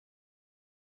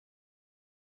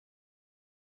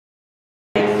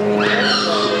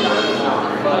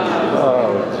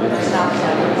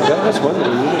That's one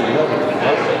thing.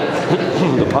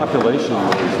 The population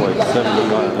was like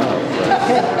 75 and up.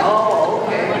 Right? Oh,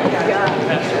 okay. Yeah.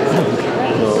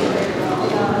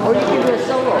 Or you can do a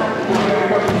solo.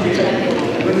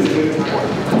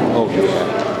 Oh,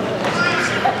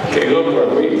 yeah. Caleb,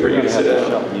 we're waiting for you to sit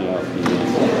down.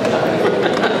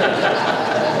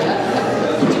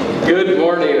 Good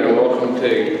morning and welcome to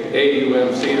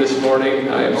AUMC this morning.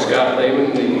 I am Scott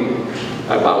Lehman,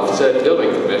 I about said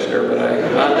building commissioner, but I'm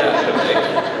not that today.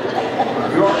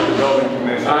 You are the building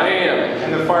commissioner. I am.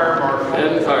 And the fire marshal.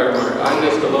 And the fire marshal. I'm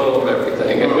just a little of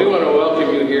everything. And we want to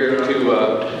welcome you here to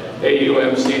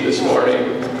AUMC this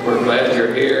morning. We're glad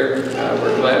you're here.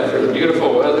 We're glad for the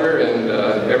beautiful weather and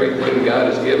everything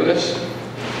God has given us.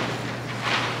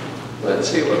 Let's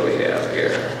see what we have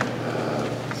here.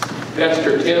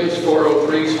 Pastor Tim's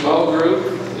 403 small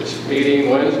group is meeting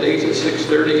Wednesdays at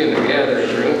 6:30 in the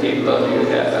gathering room. He'd love you to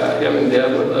have, him and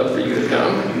Deb would love for you to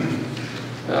come.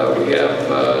 We have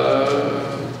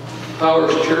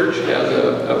Powers Church has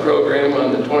a program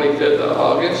on the 25th of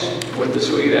August with the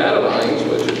Sweet Adelines,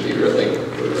 which would be really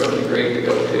great to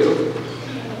go to.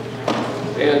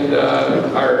 And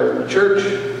our church,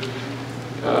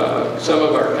 some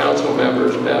of our council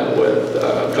members met with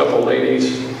a couple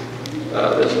ladies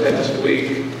this past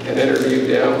week and interviewed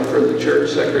them for the church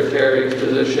secretary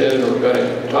position. We're going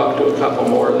to talk to a couple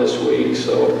more this week,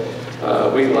 so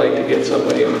we'd like to get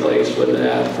somebody in place with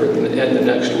that for in the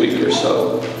next week or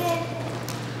so.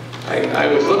 I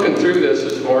was looking through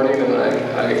this morning and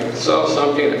I saw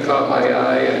something that caught my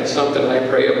eye, and it's something I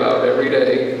pray about every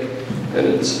day, and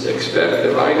it's expect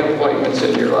divine appointments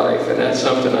in your life, and that's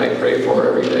something I pray for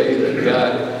every day, that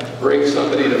God brings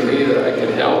somebody to me that I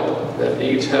can help, that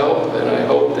needs help, and I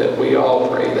hope that we all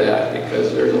pray that,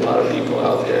 because there's a lot of people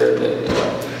out there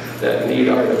that need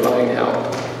our divine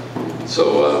help.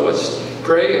 So let's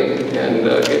pray and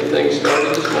get things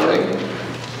started this morning.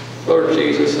 Lord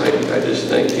Jesus, I just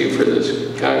thank you for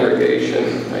this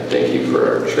congregation. I thank you for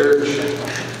our church.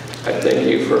 I thank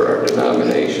you for our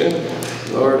denomination.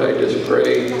 Lord, I just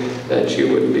pray that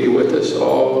you would be with us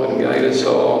all and guide us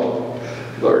all.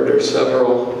 Lord, there's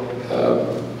several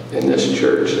in this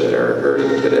church that are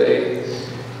hurting today.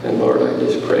 And Lord, I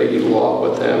just pray you walk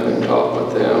with them and talk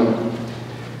with them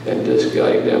and just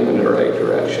guide them in the right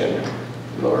direction.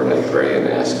 Lord, I pray and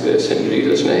ask this in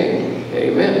Jesus' name.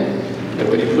 Amen. And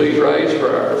would you please rise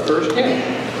for our first hymn?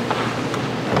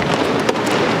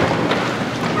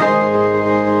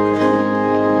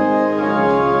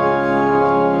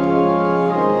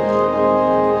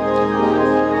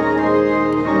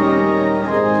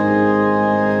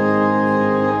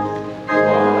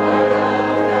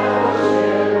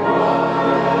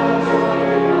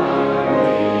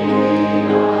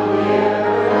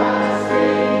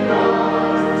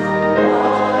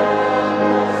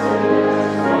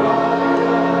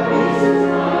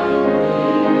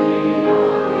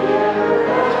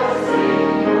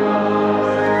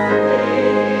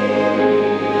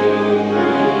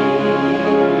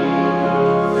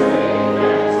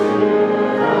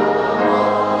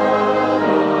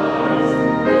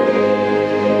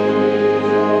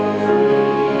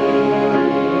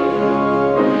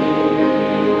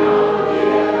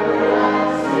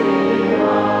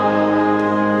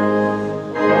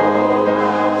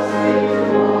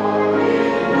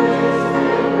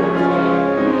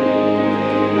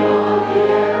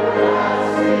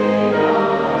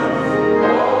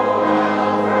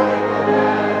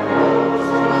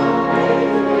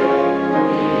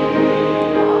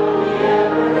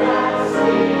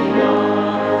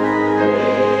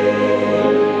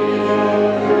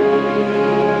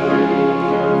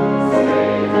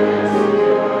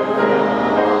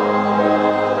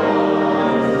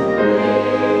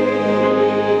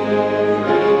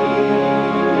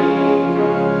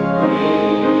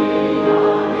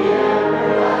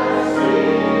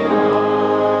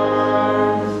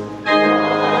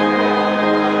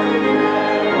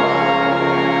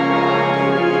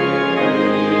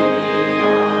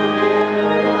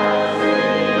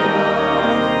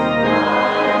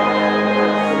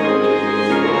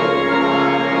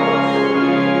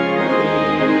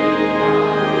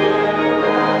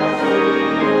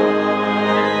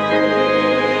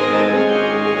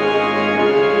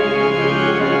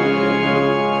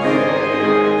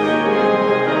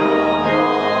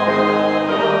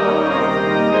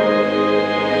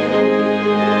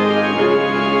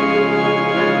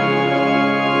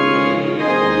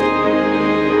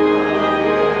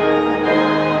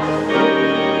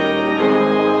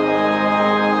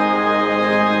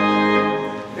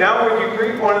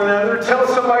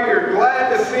 Glad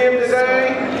to see him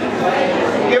today.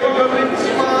 Give him a big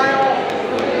smile.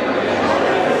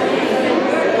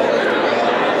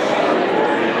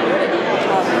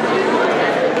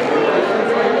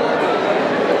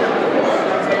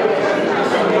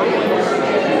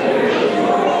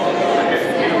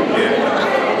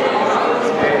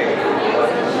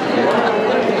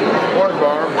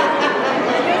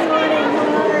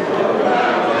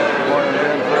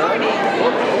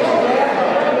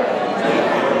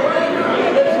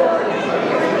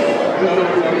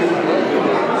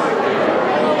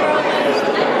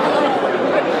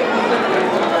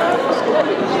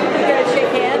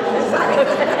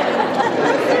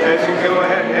 guys can go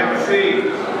ahead and have a seat.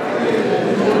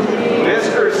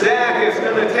 Mr. Zach is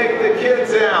going to take the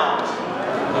kids out.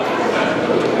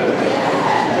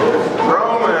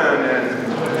 Roman and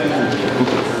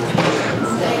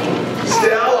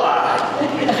Stella.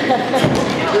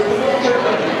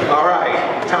 All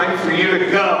right, time for you to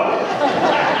go.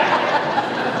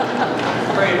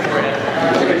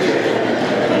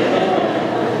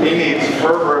 He needs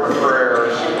fervent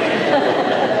prayers.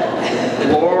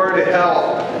 Lord,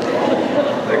 help.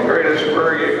 The greatest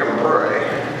prayer you can pray.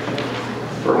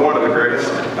 For one of the greatest.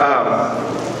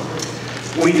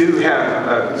 We do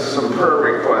have some prayer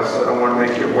requests that I want to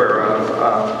make you aware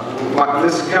of.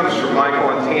 This comes from Michael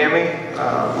and Tammy.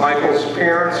 Michael's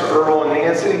parents, Earl and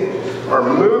Nancy, are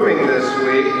moving this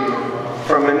week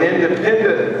from an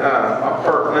independent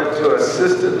apartment to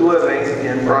assisted living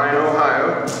in Bryan,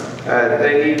 Ohio.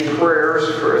 They need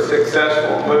prayers for a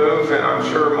successful move, and I'm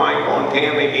sure Michael and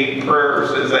Tammy need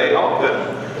prayers as they help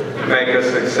them make a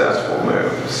successful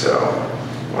move. So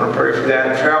I want to pray for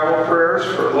that. Travel prayers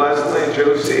for Leslie and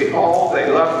Josie Hall. They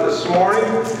left this morning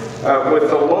with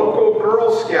the local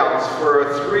Girl Scouts for a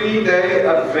 3-day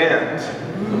event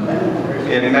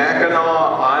in Mackinac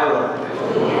Island,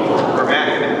 or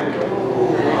Mackinac.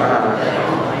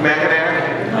 Mackinac?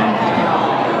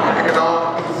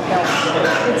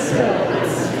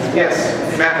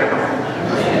 Yes, Mackinac.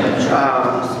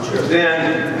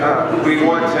 Then we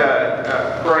want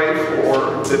to pray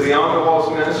for the Beyond the Walls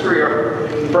ministry, or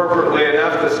appropriately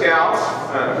enough, the Scouts,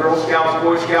 Girl Scouts,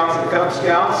 Boy Scouts, and Cub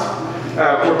Scouts.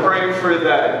 We're praying for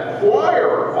the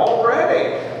choir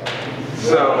already.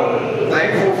 So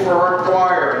thankful for our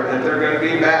choir and that they're going to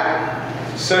be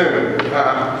back soon.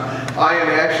 I am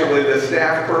actually the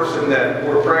staff person that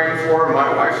we're praying for.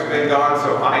 My wife's been gone,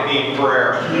 so I need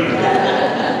prayer.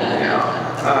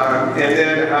 And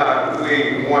then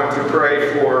we want to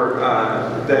pray for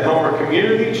the Helmer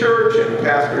Community Church and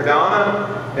Pastor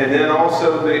Donna, and then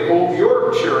also the Old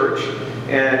York Church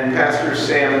and Pastor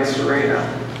Sam and Serena.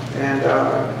 And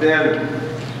then,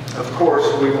 of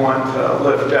course, we want to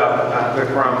lift up the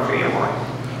Crum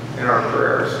family in our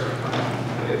prayers.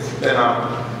 It's been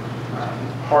a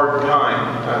hard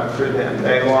time for them.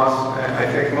 They lost,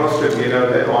 I think most of you know,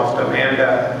 they lost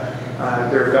Amanda,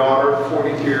 their daughter,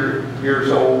 42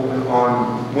 years old,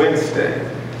 on Wednesday.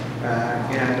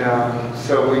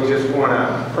 So we just want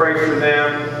to pray for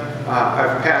them.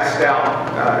 I've passed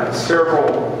out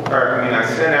I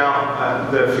sent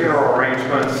out the funeral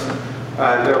arrangements.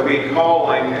 They'll be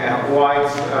calling at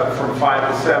White's from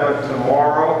 5 to 7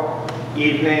 tomorrow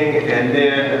evening, and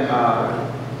then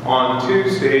on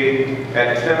Tuesday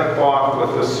at 10 o'clock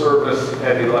with a service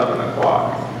at 11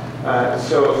 o'clock.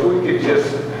 So if we could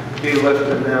just be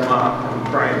lifting them up and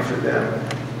praying for them,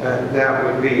 that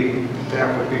would be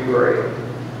great.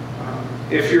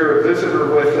 If you're a visitor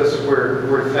with us,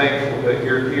 we're thankful that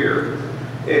you're here.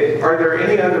 Are there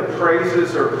any other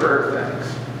praises or prayer things?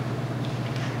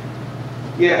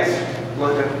 Yes,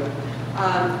 Linda.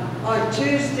 On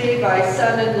Tuesday, my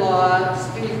son-in-law,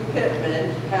 Steve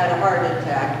Pittman, had a heart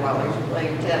attack while he was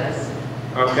playing tennis.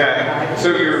 Okay, so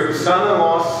your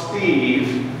son-in-law,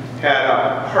 Steve, had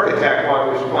a heart attack while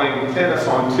he was playing tennis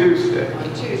on Tuesday.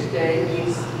 On Tuesday,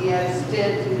 he had a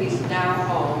stent and he's now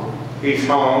home. He's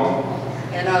home.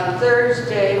 And on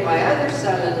Thursday, my other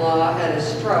son-in-law had a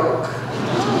stroke.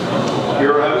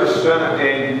 Your other son,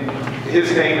 and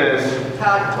his name is?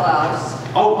 Todd Klaus.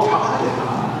 Oh, Todd.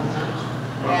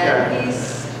 And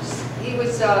he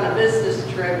was on a business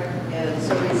trip, and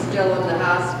so he's still in the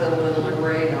hospital in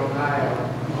Lorain, Ohio.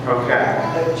 Okay.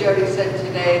 But Jody said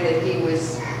today that he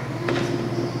was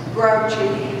grouchy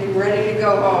and ready to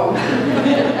go home.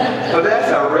 Well,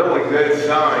 that's a really good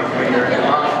sign when you're in the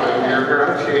hospital. You're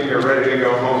grouchy and you're ready to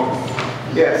go home.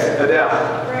 Yes,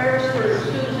 Adele. Prayers for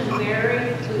Susan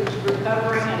Berry, who's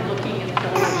recovering and looking at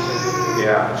the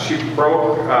Yeah, she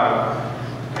broke,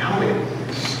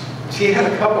 she had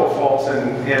a couple of falls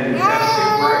and had 2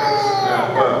 breaks,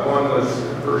 but one was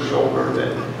her shoulder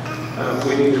that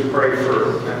we need to pray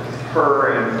for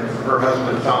her and her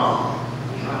husband Tom.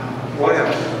 What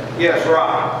else? Yes,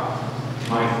 Rob.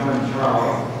 My son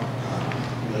Terrell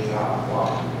is out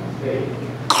Washington State.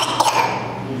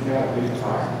 He's had a big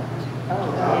fire.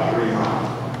 About 3 miles.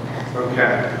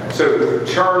 Okay, so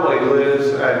Charlie lives,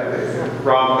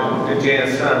 Rob and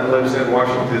Jan's son lives in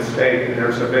Washington State, and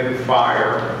there's a big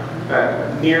fire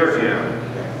near him.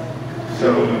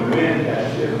 So the wind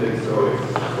has shifted, so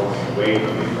it's going away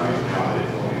from me right now.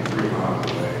 It's only 3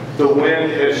 miles away. The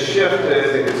wind has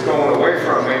shifted, it's going away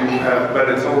from him, but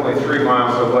it's only 3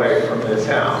 miles away from his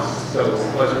house. So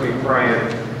let's be praying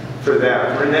for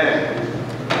that. Renee.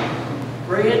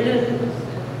 Brandon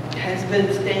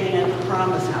been staying at the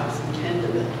Promise House in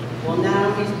Kendall. Well,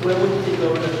 now he's willing to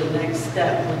go to the next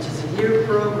step, which is a year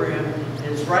program, and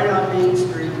it's right on Main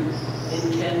Street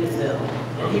in Kendall.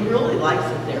 And he really likes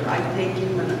it there. I take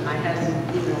him, and I had him,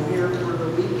 here for the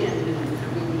weekend, and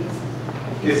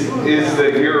he's Is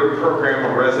the year program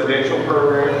a residential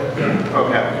program?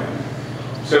 Okay.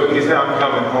 So he's not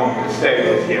coming home to stay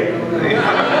with you.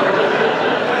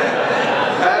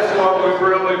 That's what we've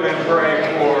really been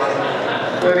praying for.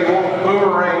 That he won't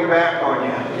boomerang back on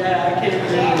you. Yeah, I can't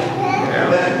believe it.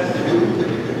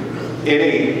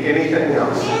 Yeah. Anything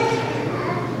else?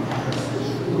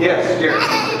 Yes, Jeri.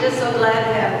 We're just so glad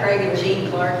to have Craig and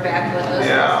Jean Clark back with us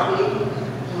this week.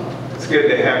 It's good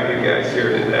to have you guys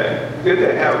here today. Good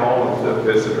to have all of the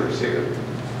visitors here.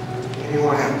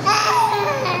 Anyone else?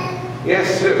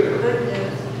 Yes, Sue. Good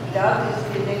news, Doug is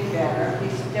getting better. He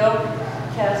still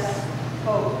tests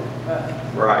COVID, but...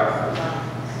 Right.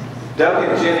 Doug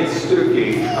and Jenny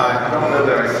Stuckey, I don't know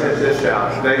that I sent this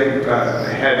out. They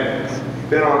had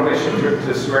been on a mission trip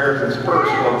to Samaritan's Purse.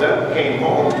 Well, Doug came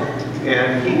home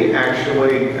and he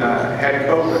actually had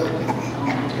COVID.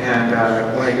 And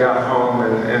when he got home,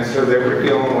 and so they were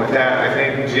dealing with that. I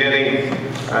think Jenny,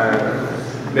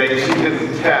 she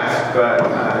didn't test,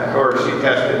 or she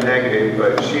tested negative,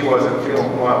 but she wasn't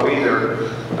feeling well either.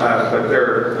 But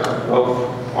they're both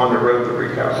on the road to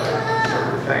recovery, so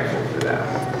we're thankful for that.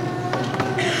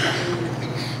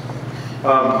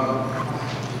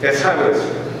 As I was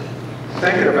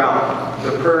thinking about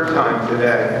the prayer time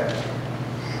today,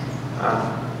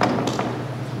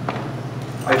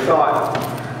 I thought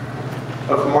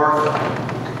of Martha.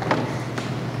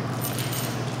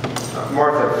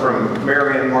 Martha from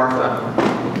Mary and Martha,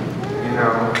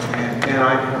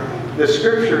 the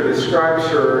scripture describes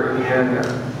her in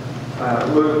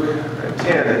Luke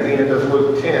 10, at the end of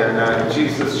Luke 10.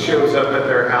 Jesus shows up at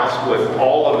their house with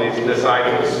all of his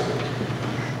disciples,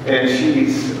 and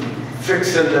she's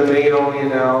fixing the meal,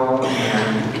 and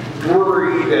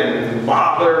worried and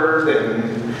bothered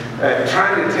and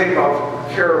trying to take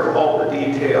care of all the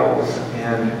details,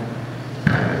 and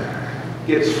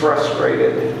gets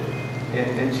frustrated.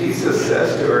 And Jesus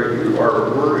says to her, you are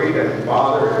worried and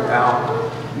bothered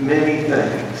about many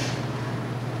things.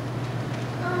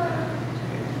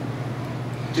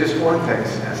 Just one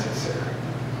thing's necessary.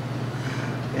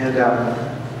 And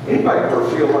anybody ever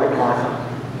feel like Martha?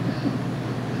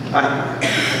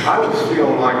 I was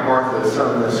feeling like Martha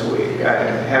some this week. I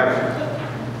have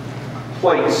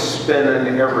plates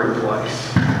spinning every place.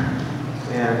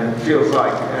 And it feels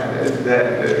like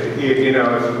that,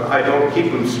 if I don't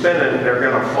keep them spinning, they're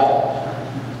going to fall.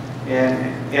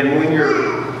 And when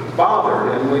you're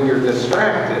bothered and when you're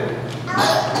distracted,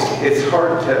 it's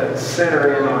hard to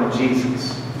center in on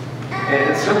Jesus.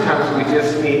 And sometimes we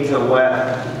just need to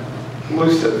let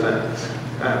loose of things.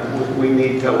 We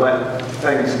need to let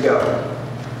things go.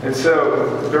 And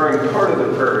so during part of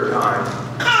the prayer time,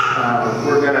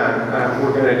 we're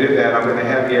gonna do that. I'm gonna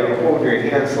have you hold your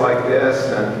hands like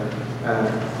this and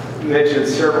mention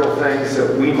several things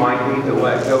that we might need to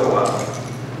let go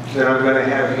of. Then I'm gonna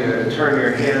have you turn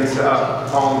your hands up,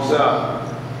 palms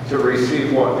up, to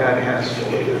receive what God has for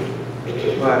you.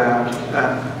 But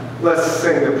let's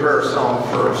sing the prayer song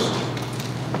first.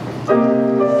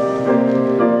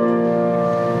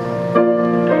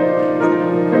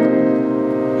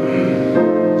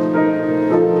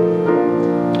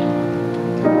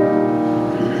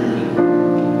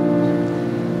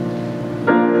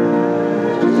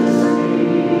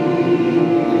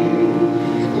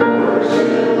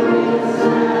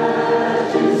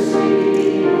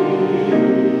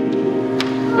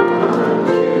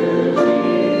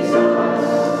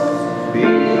 Be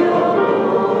your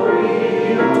glory.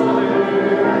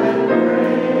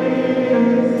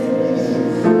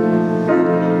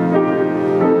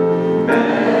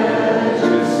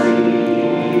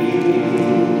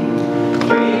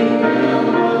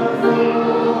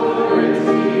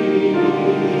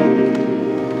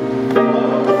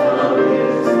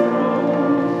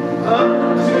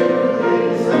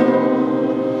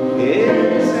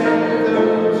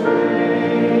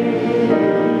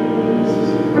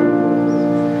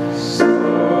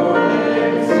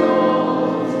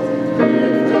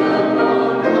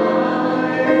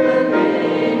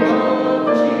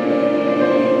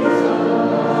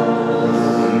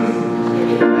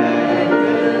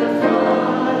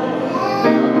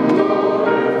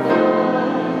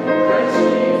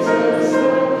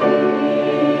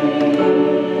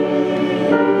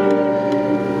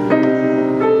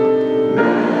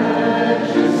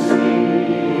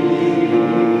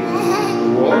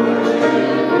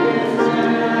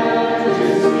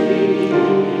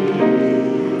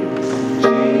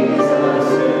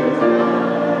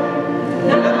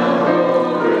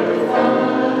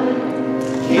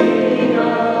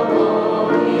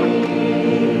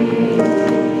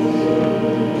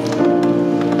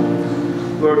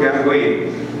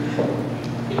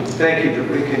 Thank you that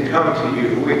we can come to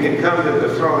you. We can come to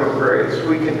the throne of grace.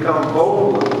 We can come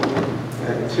boldly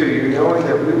to you, knowing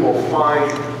that we will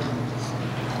find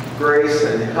grace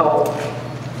and help,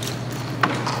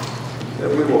 that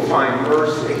we will find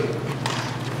mercy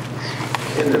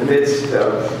in the midst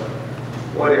of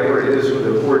whatever it is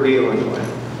that we're dealing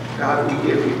with. God,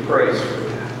 we give you praise for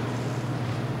that.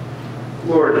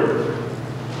 Lord,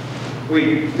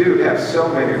 we do have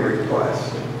so many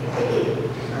requests.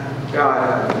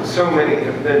 God, so many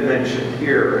have been mentioned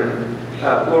here.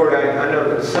 And Lord, I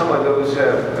know that some of those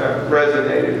have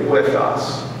resonated with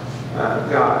us,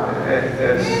 God,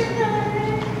 as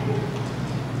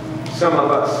some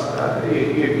of us,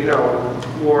 you know,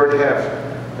 Lord,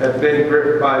 have been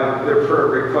gripped by their prayer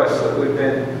requests that we've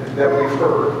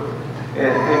heard.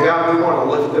 And God, we want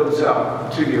to lift those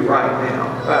up to you right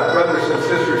now. Brothers and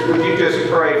sisters, would you just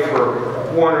pray for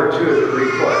one or two of the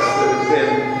requests that have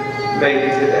been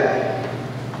made today?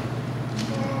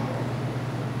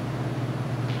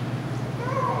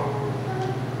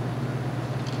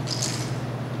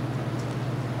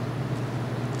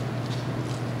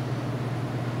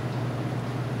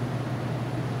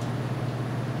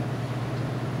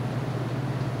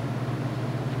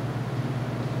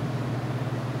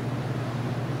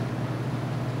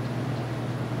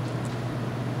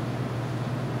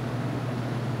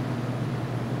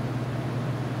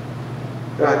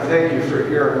 God, thank you for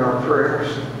hearing our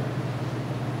prayers.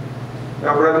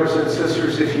 Now, brothers and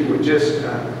sisters, if you would just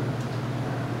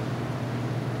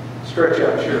stretch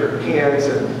out your hands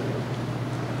and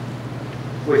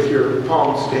with your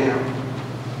palms down.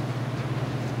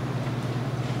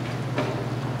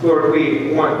 Lord,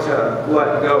 we want to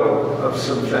let go of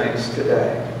some things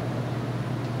today.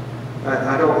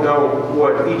 I don't know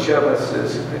what each of us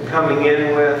is coming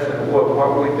in with,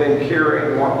 what we've been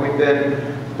hearing, what we've been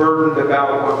burdened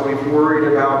about, what we've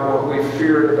worried about, what we've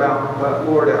feared about. But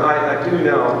Lord, I do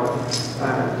know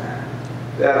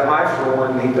that I, for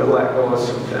one, need to let go of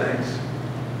some things.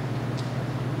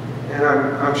 And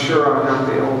I'm sure I'm not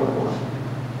the only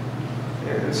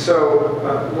one. And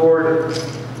so, Lord,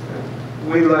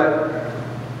 we let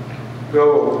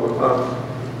go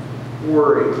of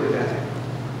worry today.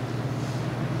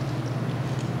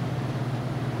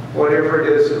 Whatever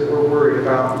it is that we're worried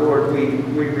about, Lord, we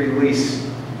release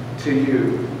to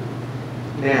you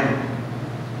now.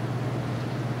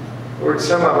 Lord,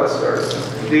 some of us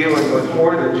are dealing with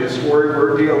more than just worry.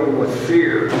 We're dealing with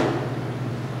fear.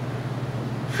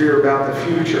 Fear about the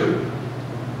future.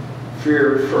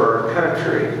 Fear for our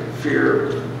country.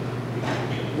 Fear,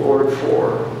 Lord,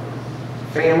 for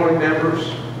family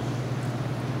members.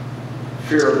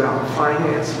 Fear about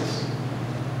finances.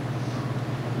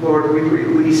 Lord, we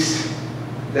release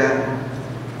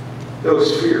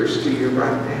those fears to you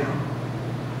right now.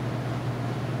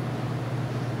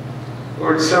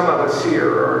 Lord, some of us here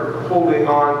are holding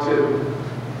on to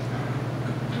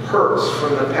hurts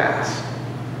from the past.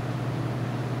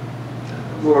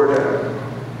 Lord,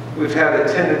 we've had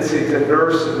a tendency to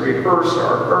nurse and rehearse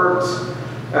our hurts.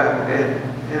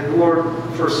 And Lord,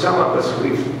 for some of us,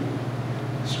 we've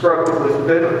struggled with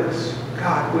bitterness.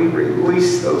 God, we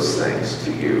release those things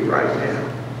to you right now.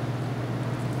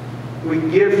 We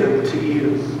give them to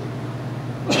you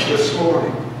this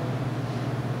morning.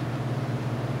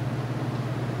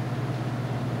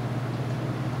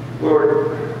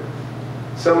 Lord,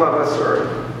 some of us are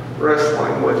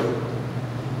wrestling with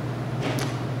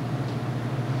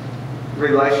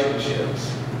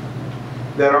relationships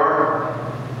that aren't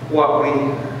what we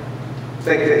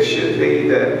think they should be,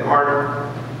 that aren't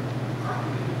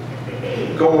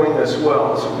going as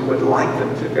well as we would like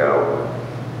them to go.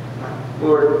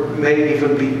 Lord, may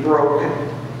even be broken.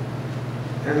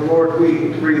 And Lord, we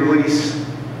release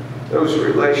those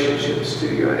relationships to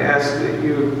you and ask that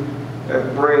you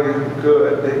bring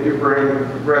good, that you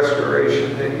bring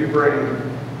restoration, that you bring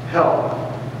help.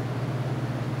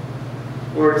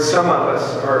 Lord, some of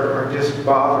us are just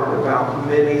bothered about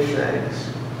many things.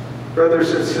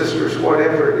 Brothers and sisters,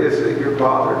 whatever it is that you're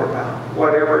bothered about,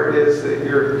 whatever it is that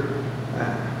you're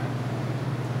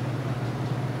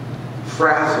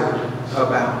frazzled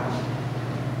about,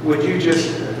 would you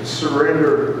just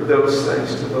surrender those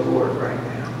things to the Lord right now?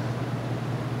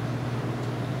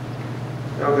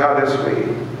 Now, God, as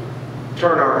we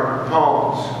turn our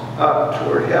palms up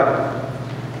toward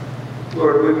heaven,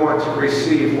 Lord, we want to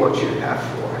receive what you have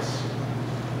for us.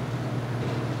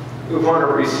 We want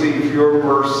to receive your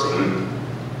mercy,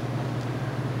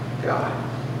 God.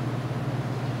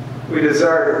 We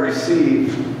desire to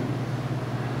receive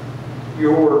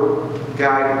your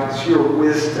guidance, your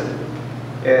wisdom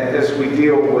as we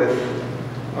deal with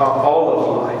all of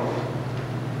life.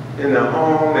 in the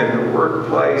home, in the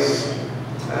workplace,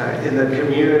 in the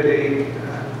community.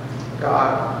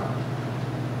 God,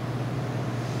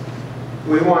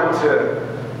 we want to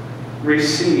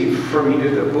receive from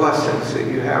you the blessings that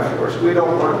you have for us. We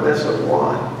don't want to miss a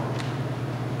one.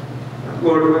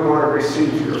 Lord, we want to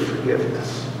receive your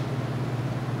forgiveness.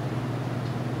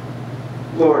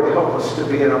 Lord, help us to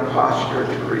be in a posture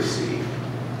to receive.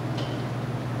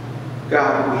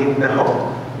 God, we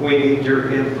know we need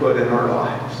your input in our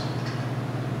lives.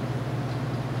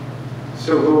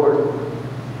 So, Lord,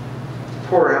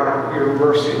 pour out your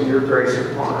mercy and your grace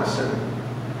upon us, and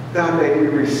God, may we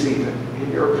receive it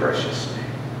in your precious name.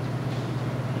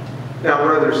 Now,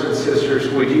 brothers and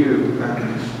sisters, would you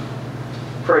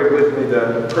pray with me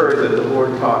the prayer that the Lord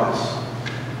taught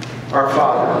us? Our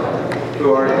Father,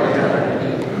 who art in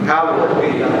heaven, hallowed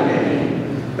be thy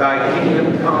name. Thy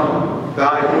kingdom come,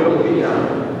 thy will be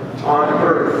done, on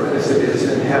earth as it is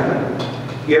in heaven.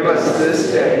 Give us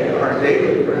this day our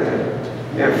daily bread,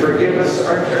 and forgive us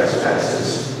our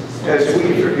trespasses, as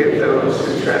we forgive those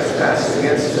who trespass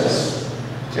against us.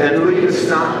 And lead us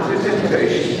not into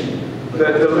temptation,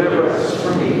 but deliver us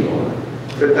from evil.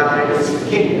 For thine is the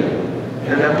kingdom,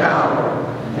 and the power,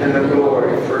 and the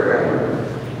glory forever.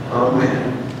 Amen.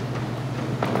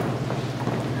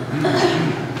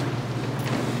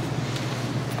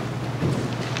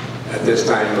 At this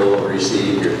time, you will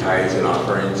receive your tithes and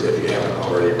offerings. If you haven't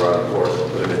already brought them forth,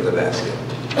 put them in the basket.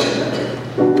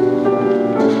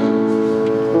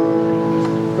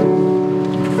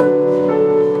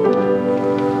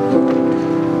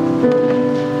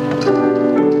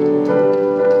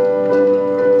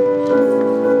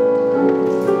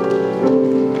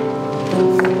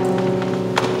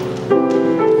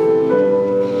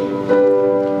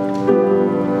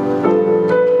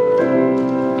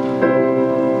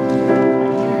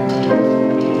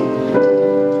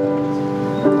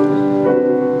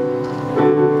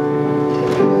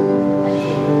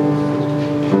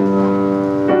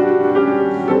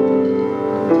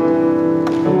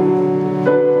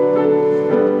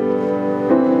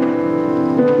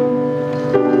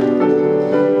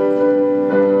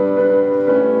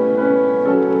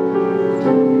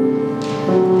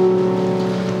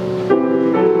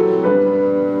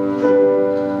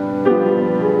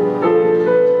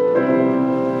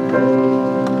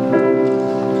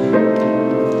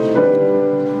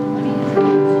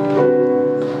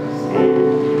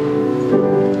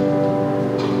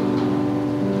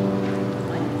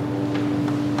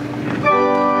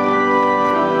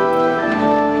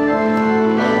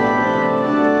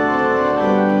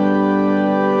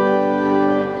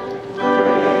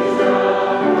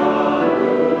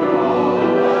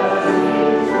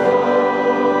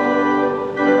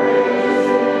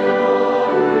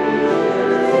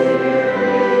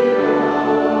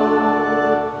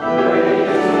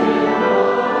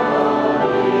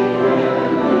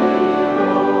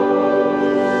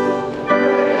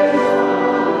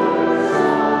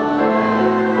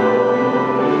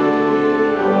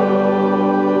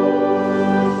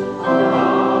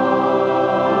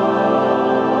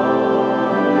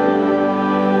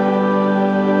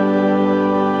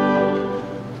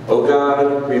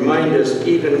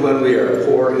 Even when we are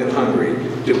poor and hungry,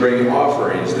 to bring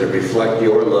offerings that reflect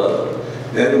your love.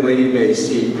 Then we may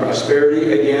see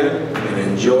prosperity again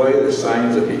and enjoy the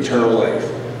signs of eternal life.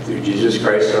 Through Jesus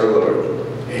Christ our Lord.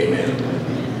 Amen.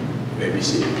 You may be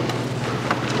seated.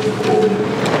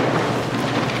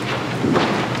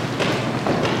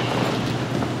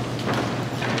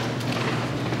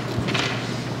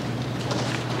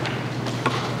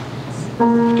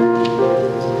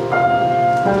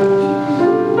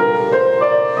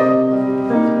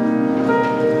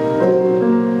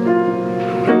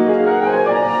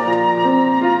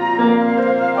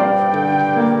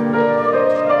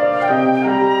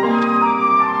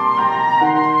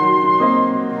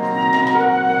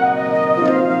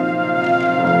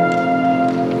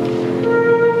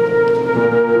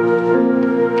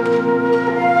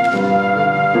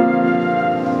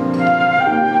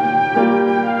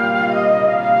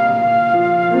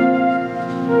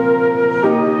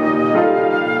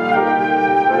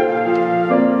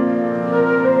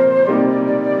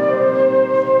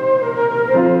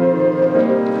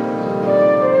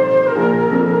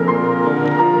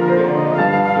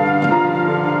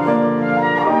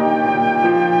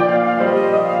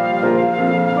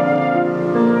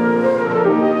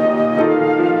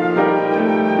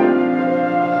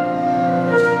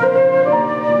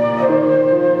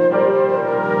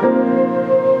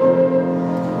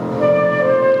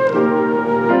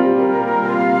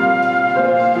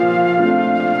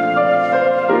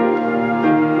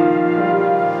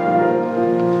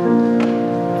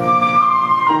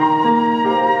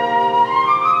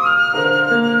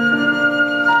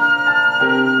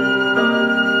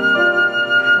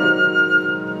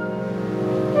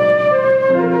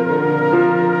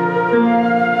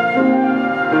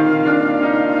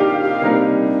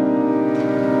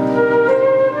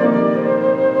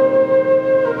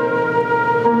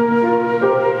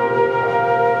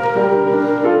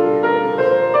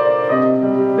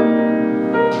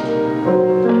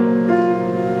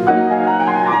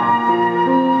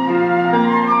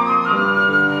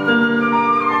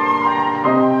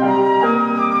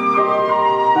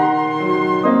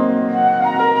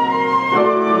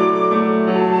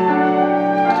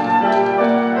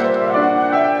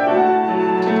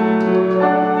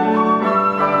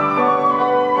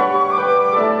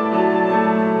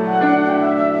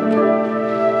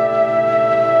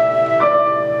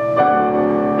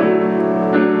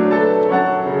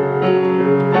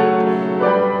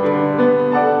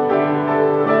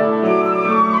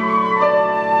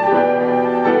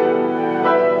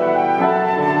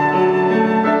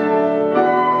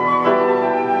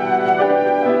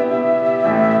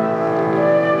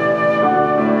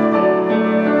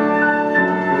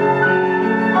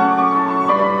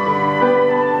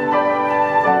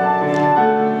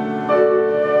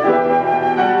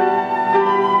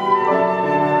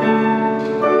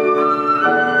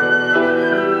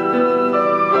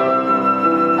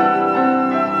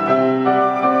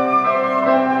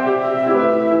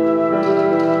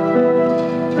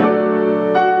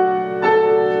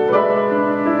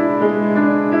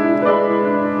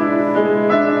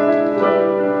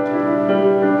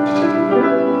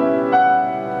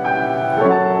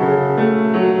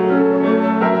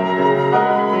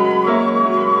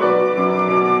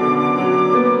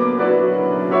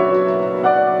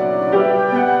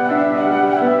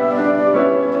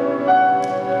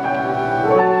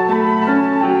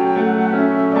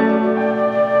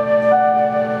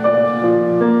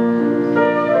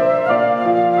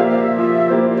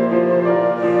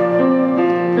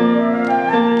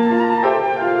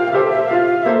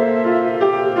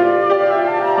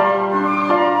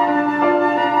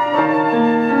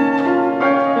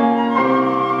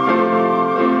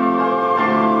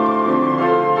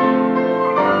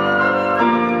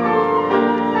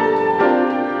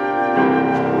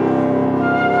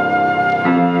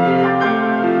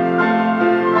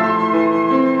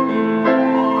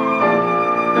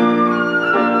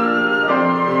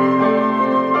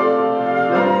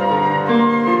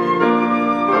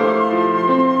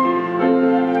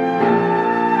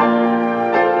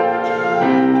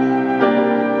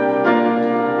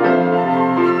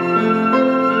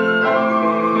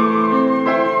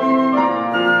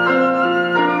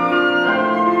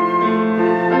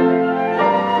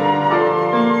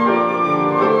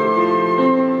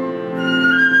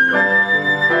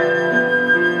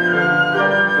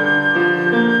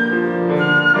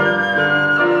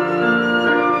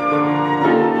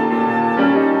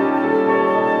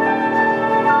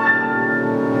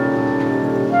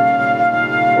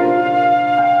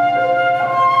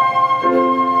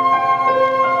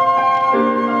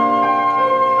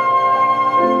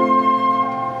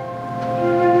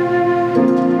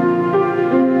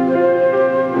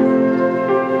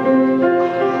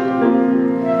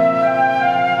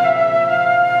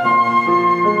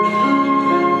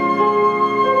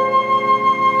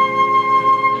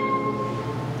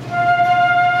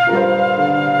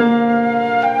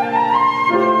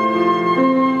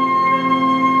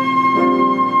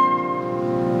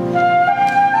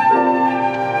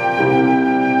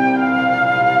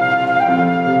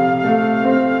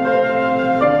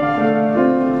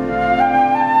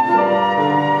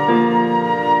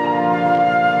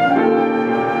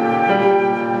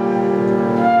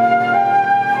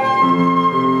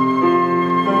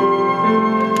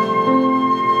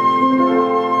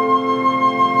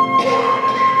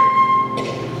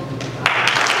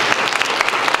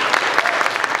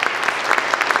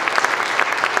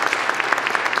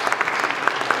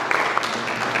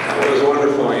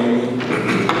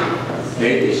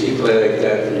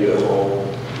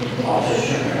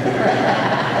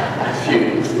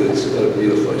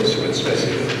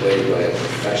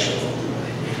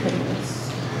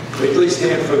 Will you please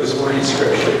stand for this morning's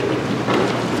scripture?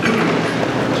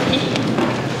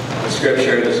 The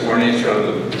scripture this morning is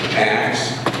from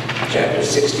Acts chapter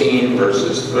 16,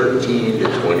 verses 13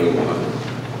 to 21.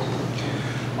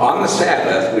 On the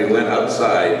Sabbath, we went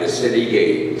outside the city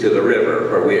gate to the river,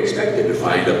 where we expected to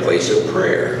find a place of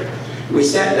prayer. We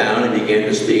sat down and began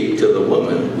to speak to the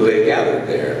woman who had gathered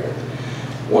there.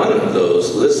 One of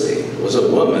those listening was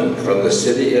a woman from the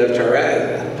city of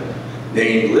Terrell,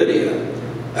 named Lydia,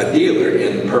 a dealer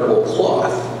in purple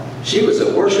cloth. She was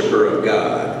a worshiper of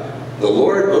God. The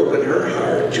Lord opened her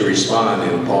heart to respond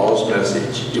to Paul's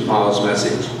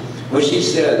message.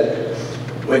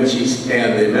 When she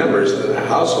and the members of the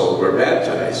household were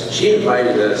baptized, she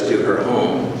invited us to her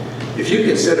home. If you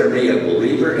consider me a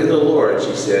believer in the Lord,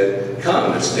 she said,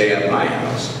 come and stay at my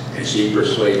house. And she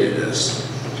persuaded us.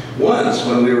 Once,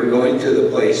 when we were going to the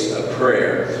place of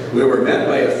prayer, we were met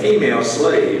by a female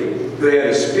slave who had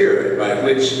a spirit by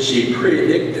which she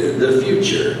predicted the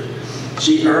future.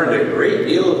 She earned a great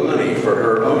deal of money for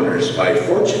her owners by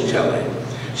fortune-telling.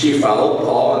 She followed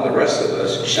Paul and the rest of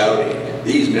us, shouting,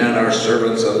 these men are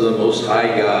servants of the Most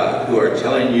High God, who are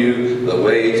telling you the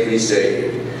way to be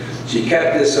saved. She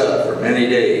kept this up for many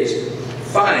days.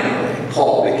 Finally,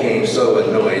 Paul became so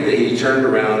annoyed that he turned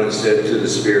around and said to the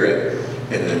spirit,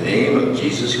 in the name of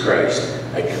Jesus Christ,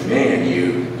 I command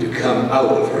you to come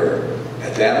out of her.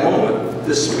 At that moment,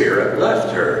 the spirit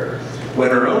left her.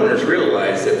 When her owners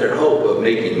realized that their hope of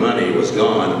making money was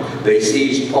gone, they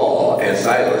seized Paul and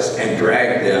Silas and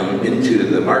dragged them into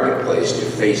the marketplace to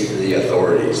face the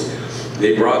authorities.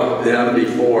 They brought them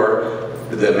before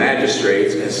the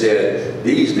magistrates and said,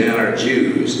 these men are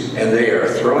Jews, and they are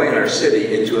throwing our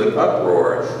city into an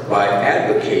uproar by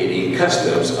advocating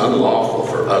customs unlawful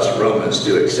for us Romans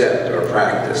to accept or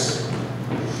practice.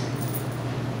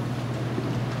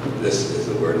 This is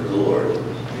the word of the Lord.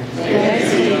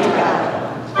 Thanks be to God.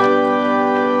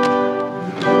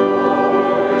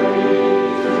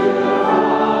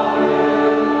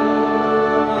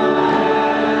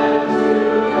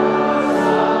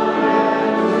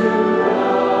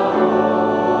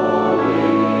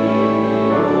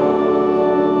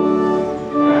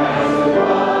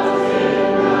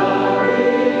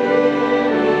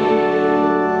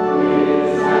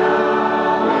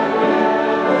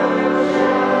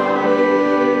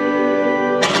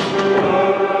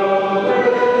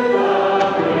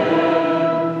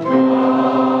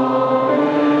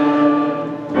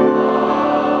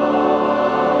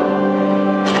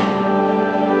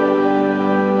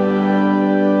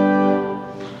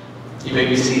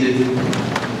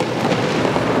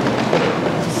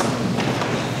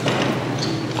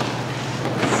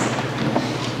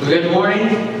 Good morning.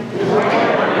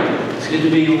 It's good to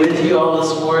be with you all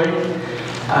this morning.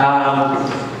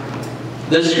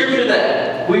 The scripture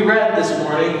that we read this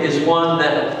morning is one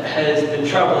that has been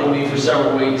troubling me for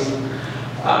several weeks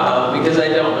because I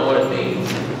don't know what it means.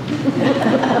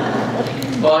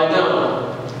 Well, I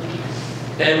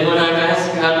don't. And when I've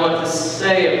asked God what to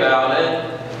say about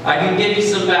it, I can give you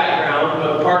some background,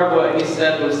 but part of what He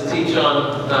said was teach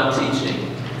on not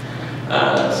teaching.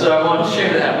 So I want to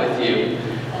share that with you.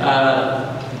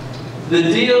 The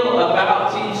deal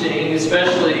about teaching,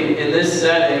 especially in this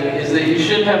setting, is that you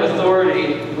should have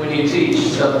authority when you teach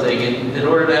something. And in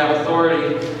order to have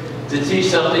authority to teach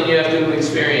something, you have to have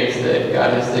experienced it.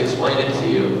 God has to explain it to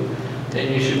you.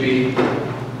 And you should be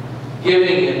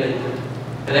giving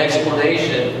an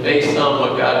explanation based on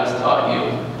what God has taught you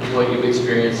and what you've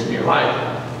experienced in your life.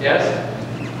 Yes?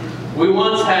 We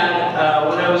once had,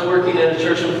 when I was working at a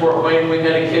church in Fort Wayne, we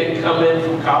had a kid come in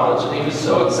from college, and he was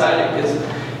so excited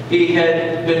because he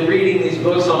had been reading these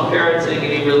books on parenting,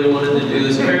 and he really wanted to do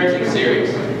this parenting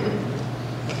series.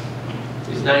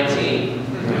 He's 19.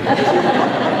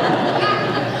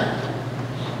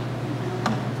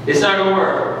 It's not going to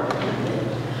work.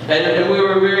 And we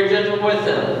were very gentle with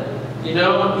him. You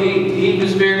know, he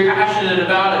was very passionate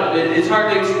about it. It's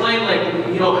hard to explain, like,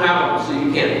 you don't have them, so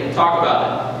you can't talk about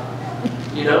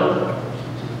it. You know?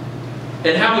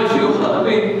 And how would you, I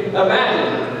mean,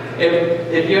 imagine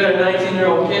if you had a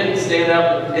 19-year-old kid stand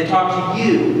up and talk to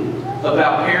you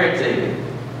about parenting,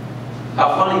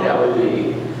 how funny that would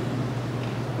be.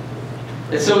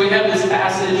 And so we have this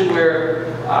passage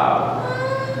where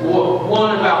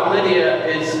one about Lydia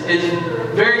is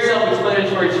very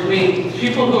self-explanatory to me.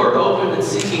 People who are open and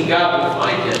seeking God will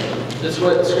find Him. That's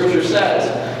what Scripture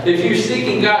says. If you're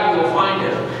seeking God, you will find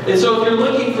Him. And so if you're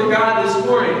looking for God this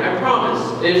morning, I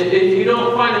promise, if you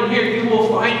don't find Him here, you will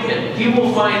find Him. He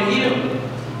will find you.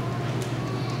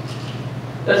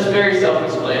 That's very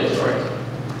self-explanatory.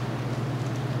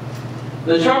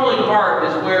 The troubling part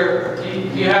is where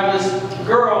you have this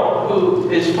girl who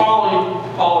is following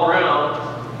Paul around.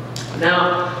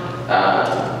 Now,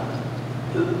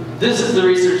 this is the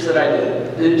research that I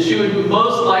did. She would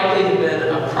most likely have been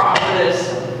a prophetess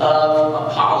of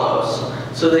Apollos.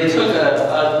 So they took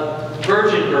a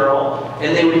virgin girl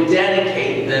and they would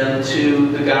dedicate them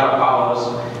to the god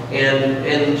Apollos,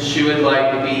 and she would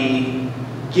like be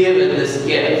given this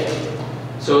gift.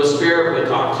 So a spirit would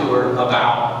talk to her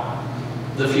about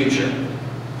the future.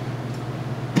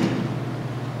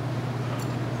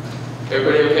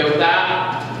 Everybody okay with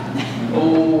that?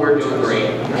 Oh, we're doing great.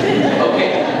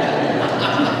 Okay.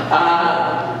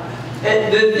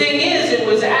 And the thing is, it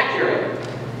was accurate.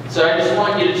 So I just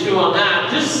want you to chew on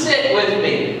that. Just sit with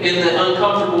me in the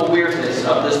uncomfortable weirdness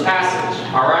of this passage,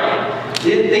 all right?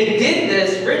 They did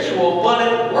this ritual, but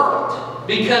it worked.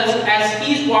 Because as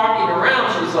he's walking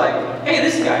around, she's like, hey,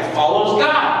 this guy follows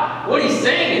God. What he's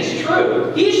saying is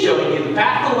true. He's showing you the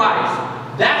path to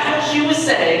life. That's what she was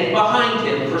saying behind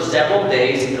him for several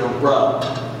days in a row.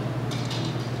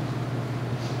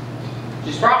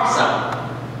 She's prophesying.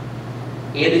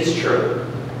 And it's true.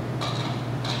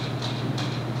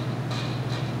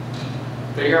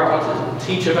 Figure out what to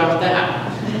teach about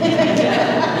that.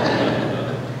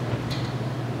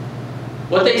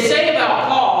 What they say about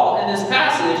Paul in this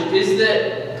passage is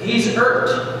that he's hurt.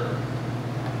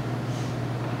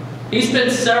 He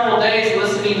spent several days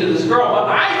listening to this girl, but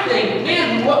I think,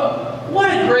 man, what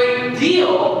a great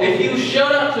deal if you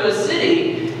showed up to a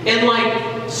city and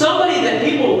like somebody that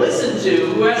people listen to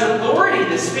who has authority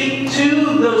to speak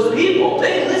to those people.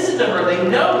 They listen to her, they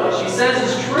know what she says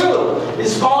is true,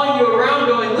 is following you around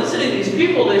going, listen to these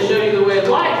people, they show you the way of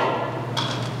life.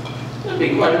 That'd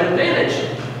be quite an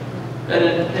advantage.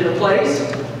 In a place.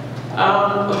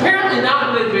 Apparently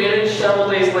not an advantage several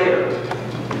days later.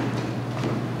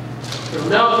 I don't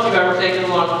know if you've ever taken a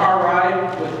long car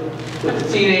ride with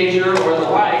a teenager or the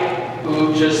like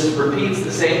who just repeats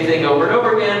the same thing over and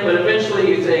over again, but eventually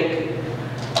you think,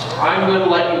 I'm going to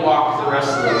let you walk the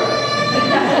rest of the way.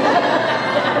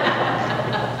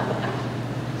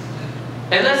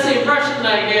 And that's the impression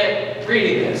I get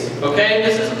reading this, okay?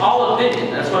 This is all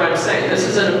opinion, that's what I'm saying. This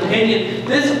is an opinion.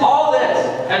 All this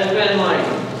has been like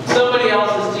somebody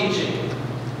else's teaching.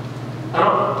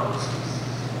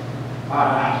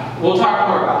 We'll talk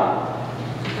more about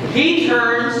it. He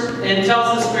turns and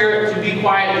tells the spirit to be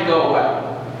quiet and go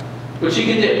away, which he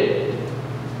can do.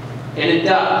 And it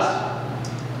does.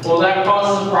 Well, that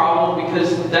causes a problem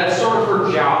because that's sort of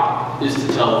her job, is to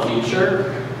tell the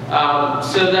future.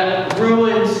 So that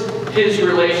ruins his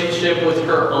relationship with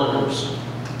her owners.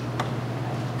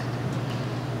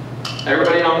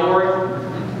 Everybody on board?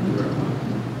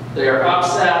 They are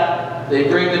upset. They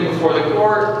bring them before the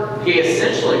court. He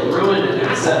essentially ruined an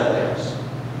asset of theirs.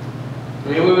 I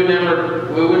mean, we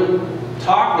wouldn't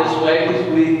talk this way because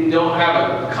we don't have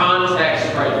a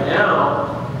context right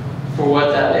now for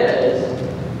what that is.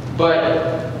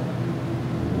 But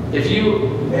if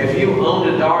you owned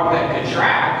a dog that could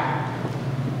track,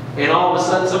 and all of a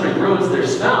sudden somebody ruins their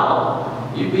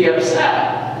smell, you'd be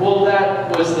upset. Well,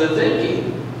 that was the thinking.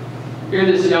 Here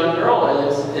this young girl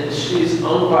is, and she's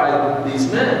owned by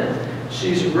these men.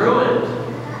 She's ruined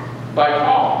by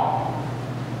Paul.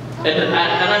 And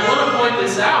I want to point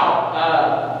this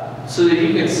out so that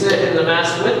you can sit in the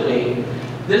mess with me.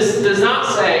 This does not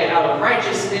say out of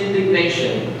righteous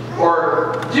indignation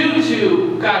or due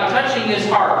to God touching his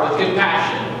heart with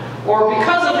compassion or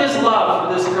because of his love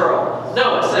for this girl.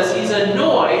 No, it says he's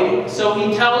annoyed, so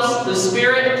he tells the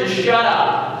spirit to shut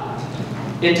up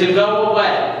and to go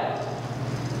away.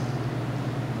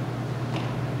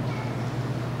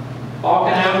 Paul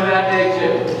can have a bad day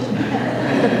too.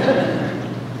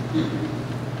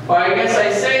 Well, I guess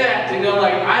I say that to go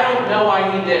like, I don't know why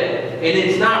he did it. And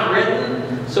it's not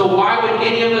written, so why would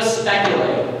any of us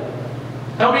speculate?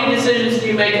 How many decisions do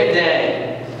you make a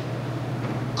day?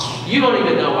 You don't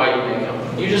even know why you make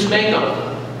them. You just make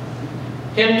them.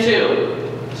 Him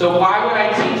too. So why would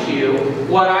I teach you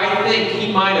what I think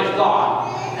he might have thought?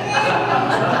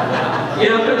 You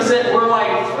know, we're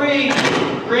like 3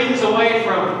 rings away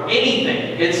from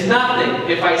anything. It's nothing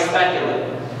if I speculate.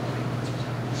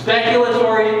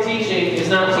 Speculatory teaching is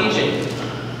not teaching.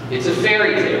 It's a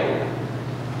fairy tale.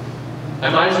 I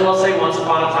might as well say once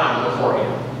upon a time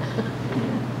beforehand.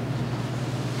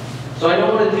 So I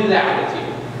don't want to do that with you.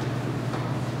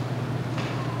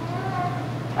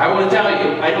 I want to tell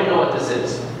you, I don't know what this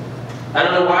is. I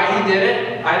don't know why he did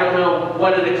it. I don't know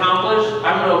what it accomplished.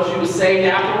 I don't know if she was saved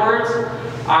afterwards.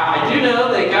 I do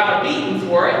know they got a beating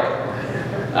for it.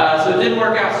 So it didn't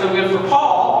work out so good for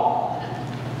Paul.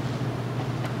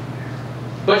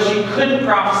 but she couldn't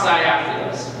prophesy after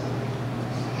this.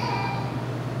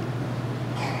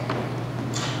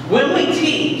 When we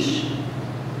teach,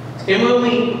 and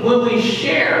when we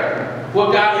share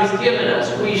what God has given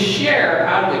us, we share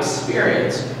out of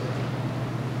experience,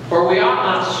 or we ought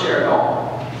not to share at all.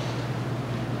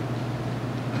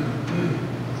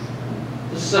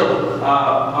 This is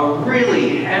a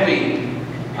really heavy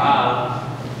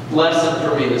lesson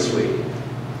for me this week.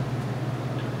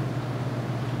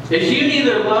 If you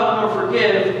neither love nor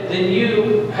forgive, then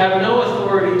you have no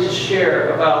authority to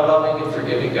share about loving and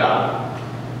forgiving God.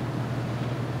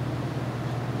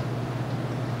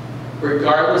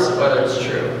 Regardless of whether it's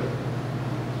true.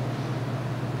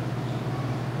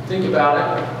 Think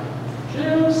about it.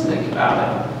 Just think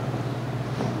about it.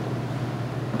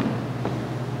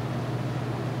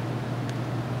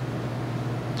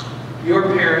 Your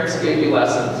parents gave you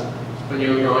lessons when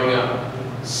you were growing up.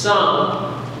 Some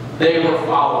they were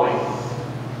following,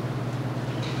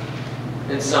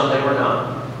 and some they were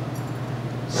not.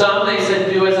 Some they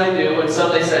said, do as I do, and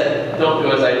some they said, don't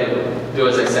do as I do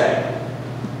as I say.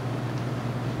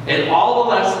 And all the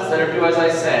lessons that are do as I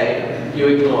say, you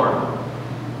ignore.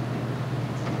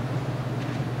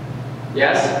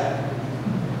 Yes?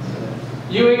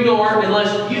 You ignore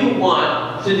unless you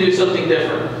want to do something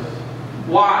different.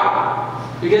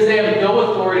 Why? Because they have no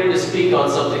authority to speak on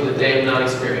something that they have not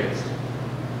experienced.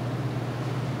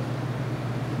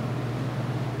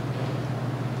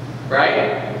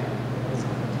 Right?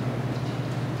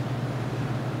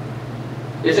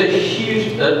 It's a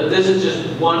huge, this is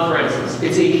just one for instance,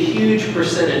 it's a huge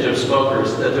percentage of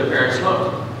smokers that their parents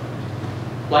smoked.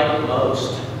 Like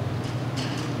most.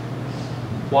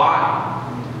 Why?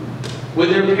 Would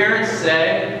their parents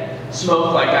say,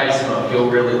 smoke like I smoke, you'll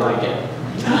really like it?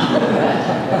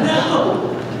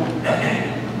 No!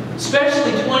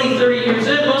 Especially 20, 30 years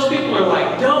in, most people are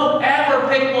like, don't ever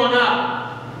pick one up.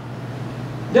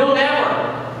 Don't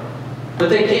ever. But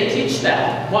they can't teach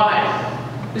that. Why?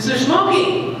 Because they're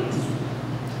smoking.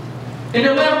 And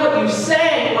no matter what you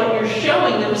say, what you're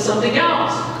showing them is something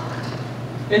else.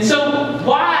 And so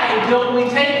why don't we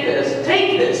take this?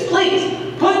 Take this, please.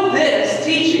 Put this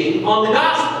teaching on the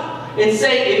gospel. And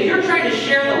say, if you're trying to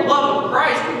share the love of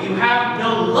Christ, but you have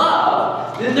no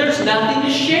love, then there's nothing to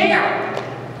share.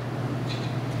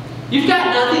 You've got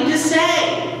nothing to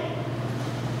say.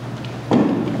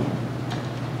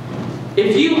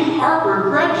 If you harbor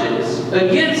grudges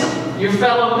against your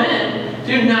fellow men,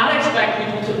 do not expect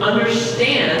people to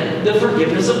understand the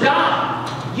forgiveness of God.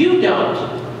 You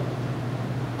don't.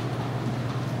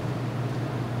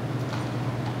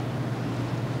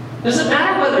 Doesn't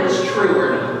matter whether it's true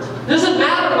or not. Doesn't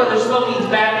matter whether smoking is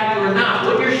bad for you or not.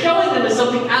 What you're showing them is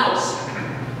something else.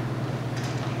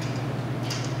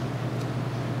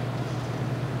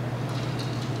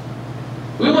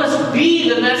 We must be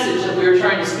the message that we are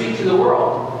trying to speak to the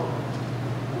world.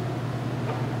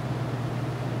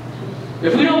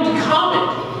 If we don't become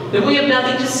it, then we have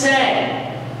nothing to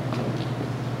say.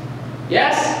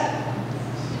 Yes?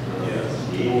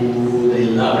 Yes. Ooh, they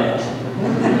love it.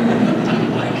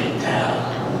 I can tell.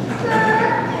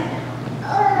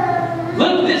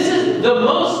 Look, this is the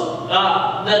most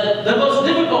the most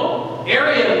difficult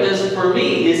area of this for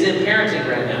me is in parenting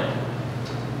right now.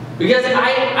 Because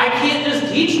I can't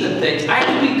just teach them things. I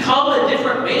have to become a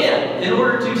different man in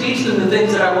order to teach them the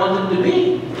things that I want them to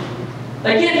be.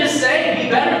 I can't just say, be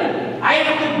better than me. I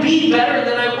have to be better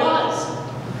than I was.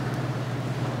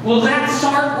 Well, that's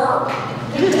hard work.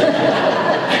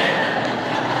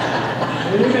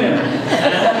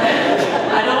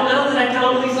 I don't know that I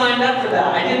totally signed up for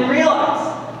that. I didn't realize.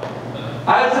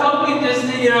 I was hoping just to,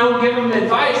 give them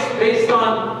advice based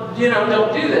on,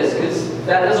 don't do this, because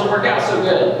that doesn't work out so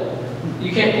good.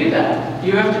 You can't do that.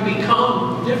 You have to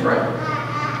become different.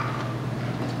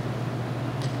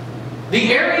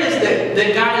 The areas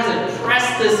that God has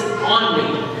impressed this on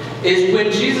me is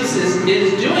when Jesus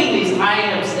is doing these I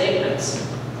am statements.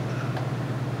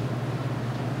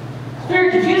 It's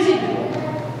very confusing.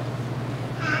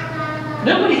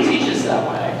 Nobody teaches that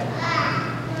way.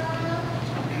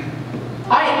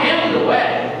 I am the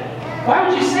way. Why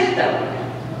would you say it that way?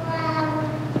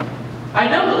 I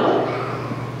know the way.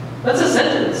 That's a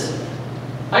sentence.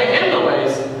 I am the way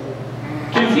is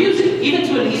confusing, even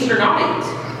to an Eastern audience.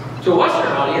 To a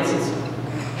Western audience, it's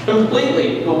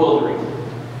completely bewildering.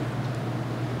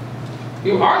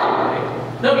 You are the way.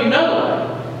 No, you know the way.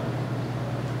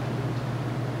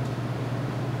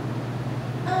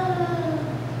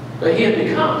 But he had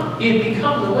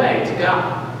become the way to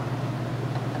God.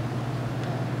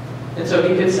 And so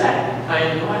he could say, I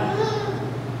am the way.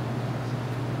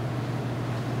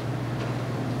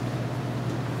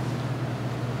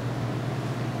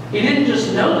 He didn't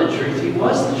just know the truth, he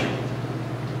was the truth.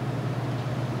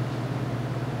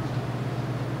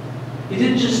 He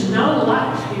didn't just know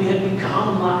life, he had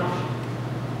become life.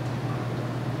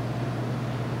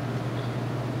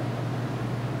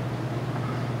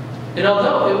 And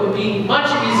although it would be much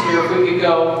easier if we could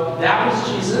go, that was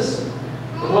Jesus,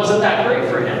 it wasn't that great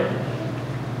for him.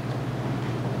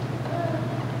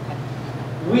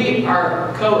 We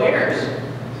are co-heirs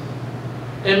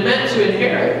and meant to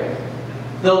inherit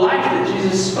the life that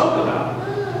Jesus spoke about.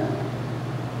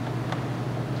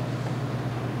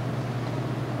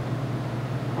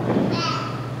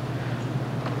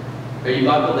 Are you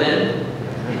buckled in?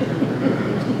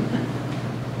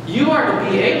 You are to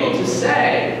be able to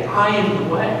say, I am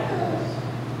the way.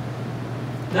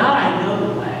 Not I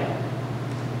know the way.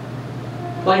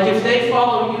 Like if they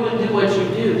follow you and do what you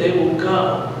do, they will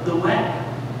go the way.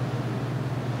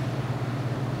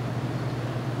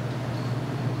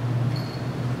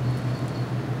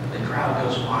 The crowd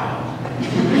goes wild.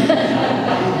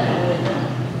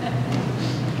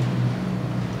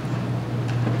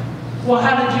 Well,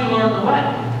 how did you learn the way?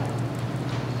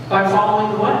 By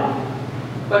following the way.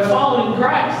 By following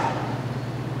Christ.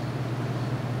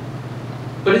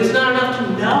 But it's not enough to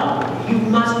know. You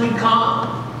must become.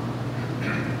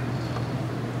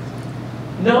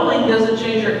 Knowing doesn't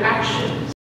change your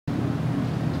actions.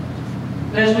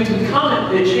 And as we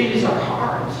become it, it changes our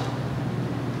hearts.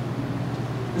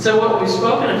 And so what we've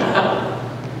spoken about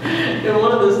in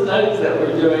one of the studies that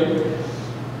we're doing,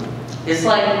 it's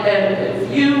like if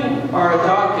you are a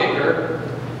dog kicker,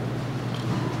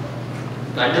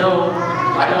 I know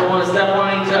I don't want to step on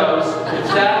any toes.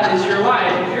 If that is your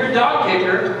life, if you're a dog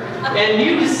kicker, and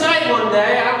you decide one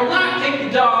day, I will not kick the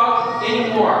dog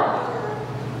anymore.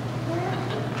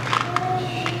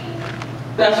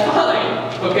 That's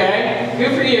fine, okay?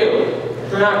 Good for you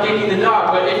for not kicking the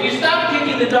dog. But if you stop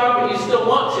kicking the dog but you still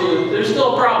want to, there's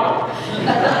still a problem.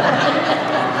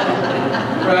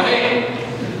 Right?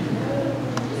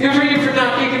 Good for you for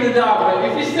not kicking the dog, but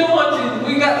if you still want to,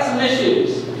 we got some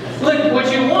issues. Look,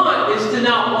 what you want is to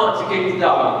not want to kick the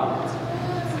dog.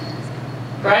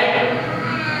 Right?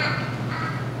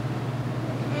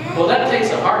 Well, that takes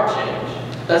a heart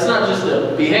change. That's not just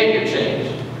a behavior change.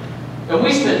 And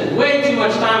we spend way too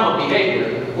much time on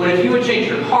behavior, when if you would change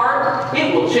your heart,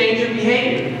 it will change your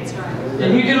behavior. That's right.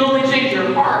 And you can only change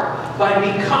your heart by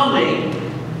becoming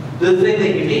the thing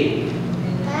that you need.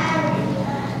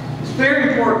 It's very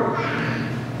important.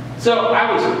 So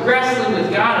I was wrestling with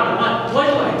God on what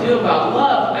do I do about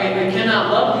love? I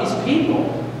cannot love these people.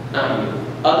 Not you.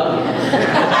 Other people.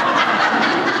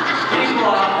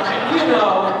 People, you know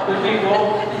the people.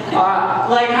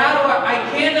 Like how do I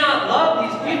cannot love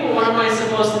these people. What am I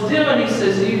supposed to do? And he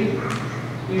says,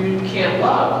 you can't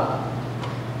love.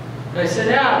 And I said,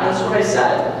 yeah, that's what I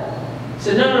said. He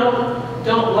said, no,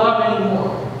 don't love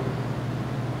anymore.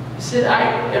 He said, I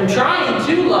am trying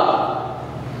to love.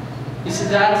 He said,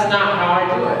 that's not how I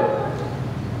do it.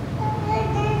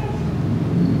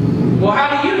 Well, how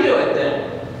do you do it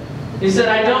then? He said,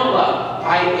 I don't love.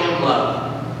 I am love.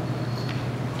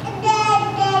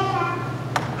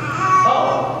 Oh.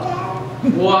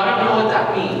 Well, I don't know what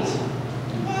that means.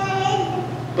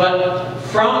 But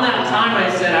from that time I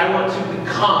said, I want to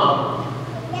become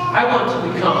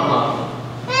love.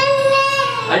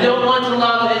 I don't want to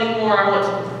love anymore.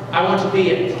 I want to be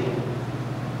it.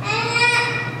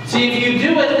 See, if you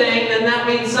do a thing, then that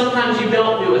means sometimes you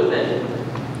don't do a thing.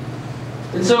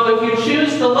 And so if you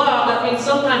choose to love, that means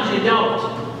sometimes you don't.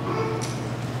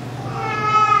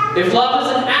 If love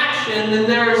is an action, then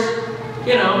there's,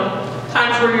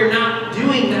 times where you're not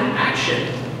doing that action.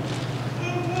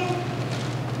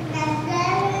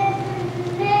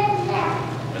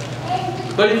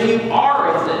 But if you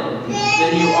are a thing,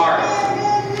 then you are it.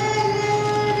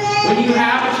 When you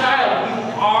have a child,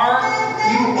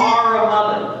 you are a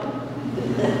mother.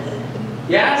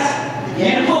 Yes?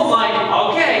 You don't like,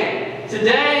 okay,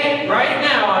 today, right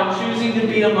now, I'm choosing to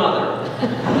be a mother.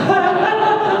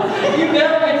 You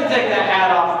never get to take that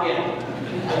hat off again.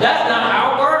 That's not how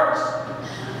it works.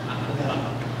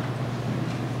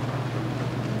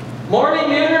 Morning,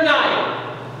 noon, or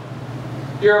night,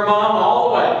 you're a mom all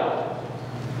the way.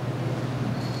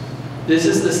 This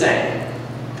is the same.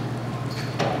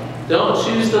 Don't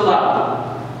choose to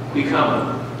love, become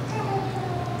it.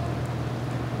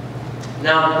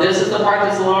 Now, this is the part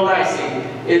that's a little dicey,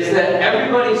 is that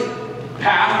everybody's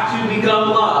path to become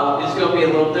love is going to be a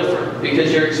little different,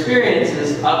 because your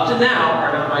experiences up to now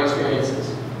are not my experiences.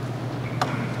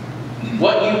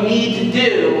 What you need to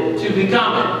do to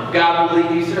become it, God will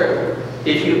lead you through.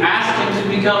 If you ask Him to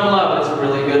become love, it's a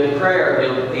really good prayer.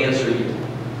 He'll answer you.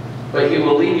 but He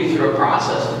will lead you through a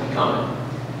process to become it.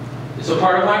 And so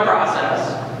part of my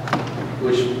process,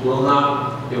 which it will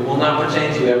not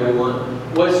pertain to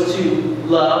everyone, was to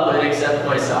love and accept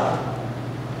myself.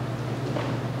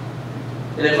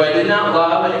 And if I did not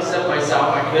love and accept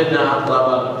myself, I could not love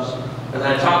others. And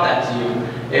I taught that to you.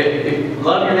 If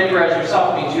love your neighbor as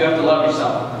yourself means you have to love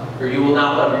yourself, or you will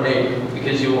not love your neighbor,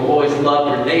 because you will always love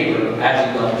your neighbor as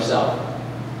you love yourself.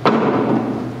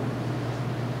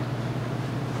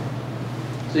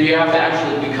 So you have to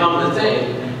actually become the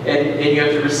thing, and you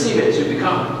have to receive it to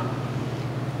become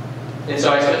it. And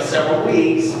so I spent several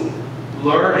weeks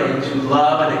learning to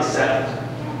love and accept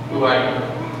who I am.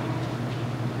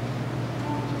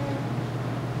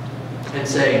 And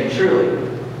saying, truly,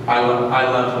 I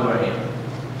love who I am.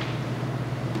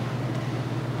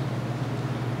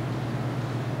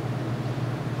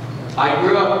 I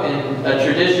grew up in a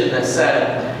tradition that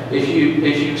said, if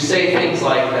you say things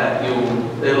like that,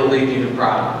 it'll lead you to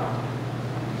pride.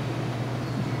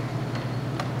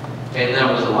 And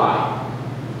that was a lie.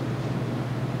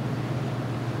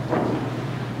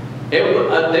 They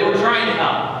were trying to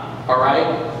help, all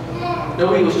right?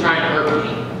 Nobody was trying to hurt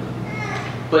me.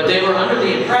 But they were under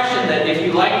the impression that if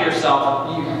you like yourself,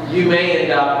 you may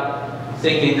end up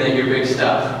thinking that you're big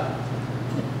stuff.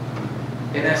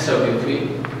 And that's so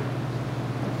goofy.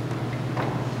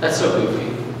 That's so goofy.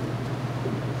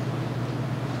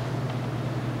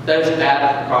 That is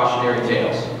bad precautionary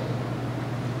tales.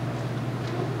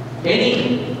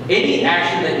 Any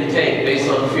action that you take based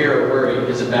on fear or worry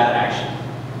is a bad action.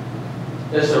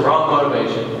 It's the wrong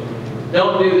motivation.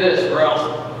 Don't do this or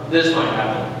else this might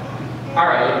happen. All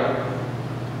right.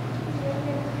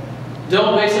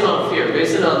 Don't base it on fear.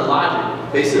 Base it on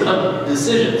logic. Base it on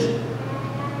decisions.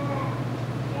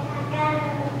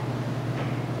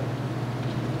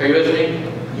 Are you with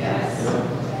me? Yes.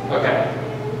 Okay.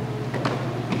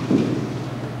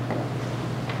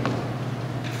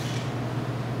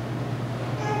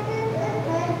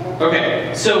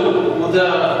 Okay. So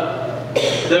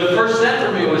the first step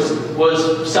for me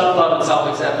was self-love and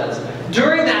self-acceptance.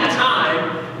 During that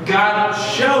time, God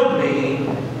showed me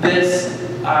this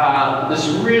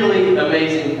really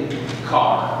amazing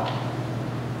car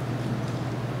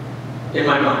in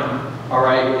my mind. All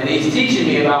right, and He's teaching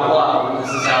me about love, and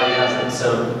this is how He does it.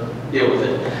 So deal with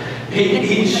it.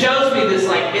 He shows me this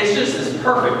it's just this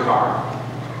perfect car,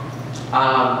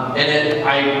 and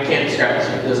I can't describe it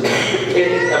to you. It doesn't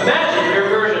matter. Imagine your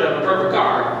version of a perfect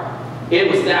car. It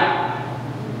was that.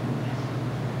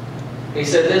 He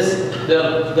said,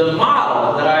 the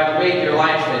model that I've made your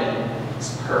life in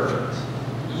is perfect.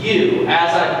 You,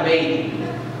 as I've made you,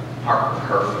 are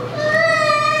perfect.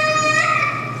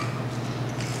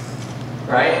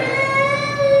 Right?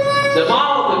 The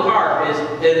model of the car is,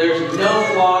 there's no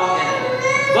flaw in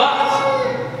it.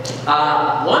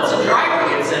 But, once a driver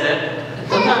gets in it,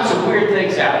 sometimes some weird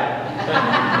things happen.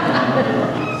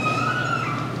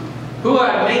 Who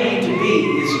I've made you to be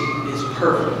is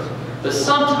perfect. But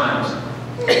sometimes,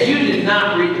 you did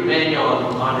not read the manual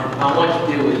on what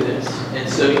to do with this. And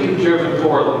so you've driven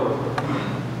poorly.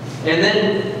 And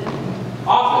then,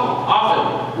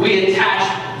 often, we attach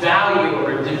value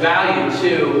or devalue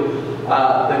to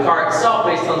the car itself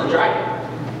based on the driver.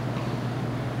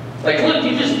 Like, look,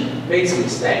 you just made some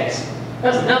mistakes.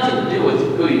 That has nothing to do with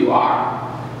who you are.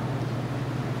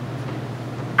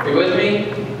 Are you with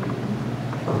me?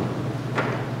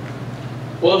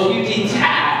 Well, if you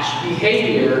detach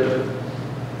behavior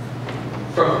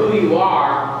from who you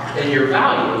are and your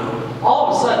value, all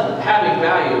of a sudden, having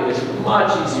value is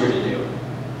much easier to do.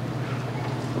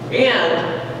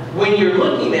 And when you're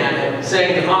looking at it,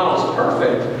 saying the model is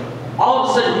perfect, all of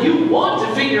a sudden you want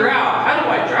to figure out, how do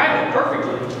I drive it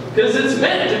perfectly? Because it's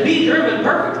meant to be driven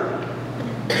perfectly.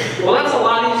 Well, that's a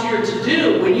lot easier to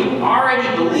do when you already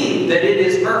believe that it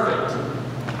is perfect.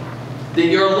 That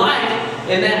your life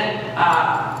and that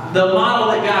the model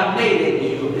that God made in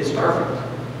you is perfect.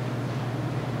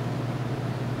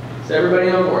 Is everybody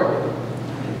on board?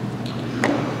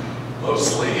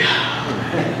 Mostly.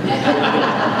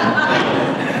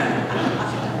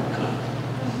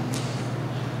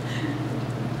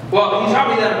 Well, He taught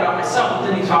me that about myself, but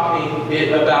then He taught me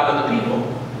about other people.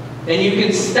 And you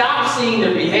can stop seeing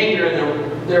their behavior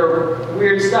and their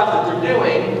weird stuff that they're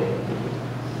doing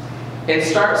and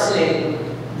start seeing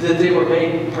that they were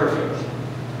made perfect.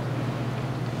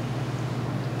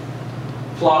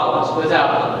 Flawless, without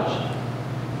blemish.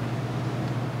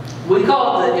 We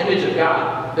call it the image of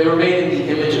God. They were made in the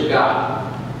image of God.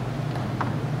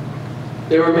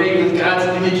 They were made with God's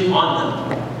image on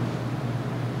them.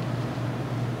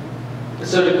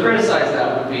 So to criticize that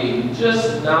would be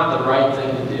just not the right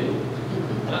thing to do.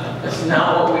 That's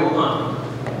not what we want.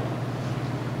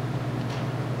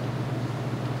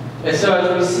 And so as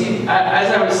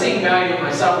I was seeing value in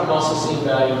myself, I'm also seeing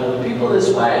value in other people this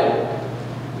way.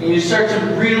 And you start to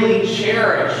really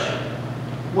cherish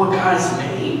what God has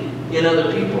made in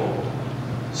other people.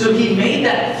 So he made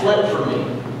that flip for me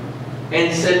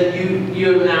and said, you've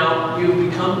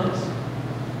become this.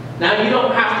 Now you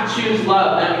don't have to choose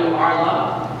love, now you are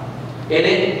love. And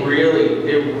it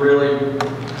really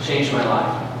changed my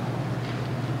life.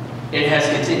 It has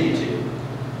continued to.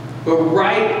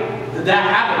 But that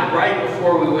happened right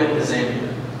before we went to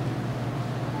Zambia,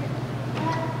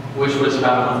 which was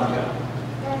about a month ago.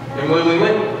 And when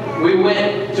we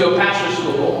went to a pastor's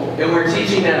school, and we're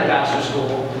teaching at a pastor's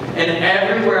school, and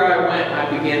everywhere I went,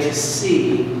 I began to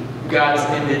see God's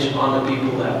image on the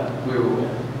people that we were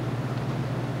with.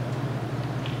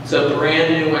 It's a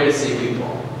brand new way to see people.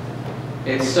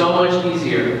 It's so much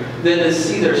easier than to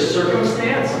see their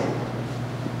circumstance,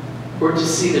 or to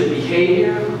see their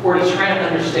behavior, or to try to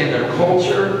understand their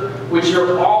culture, which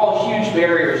are all huge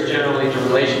barriers generally to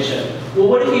relationship. Well,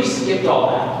 what if you skipped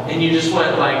all that and you just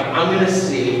went like, I'm going to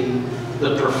see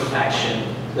the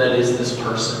perfection that is this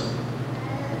person.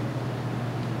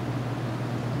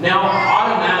 Now,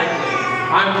 automatically,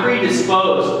 I'm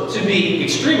predisposed to be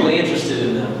extremely interested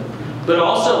in them, but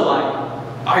also like,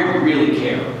 I really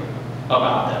care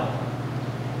about them.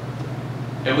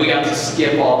 And we got to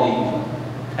skip all the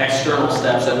external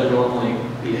steps that would normally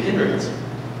be a hindrance.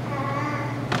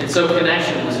 And so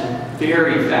connection was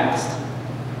very fast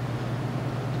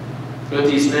with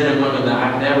these men and women that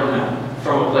I've never met,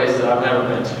 from a place that I've never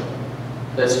been to,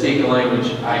 that speak a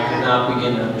language I could not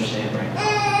begin to understand right now.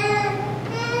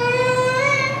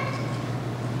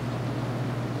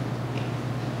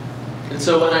 And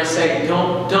so when I say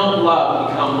don't love,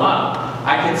 become love,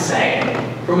 I can say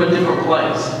it from a different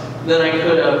place than I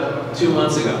could have 2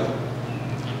 months ago.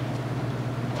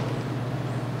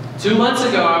 2 months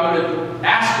ago, I would have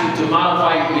asked you to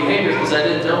modify your behavior because I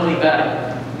didn't know any better.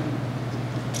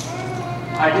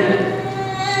 I didn't.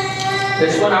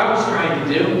 That's what I was trying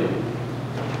to do.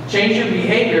 Change your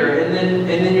behavior and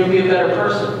then you'll be a better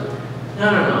person.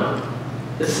 No.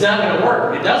 It's not going to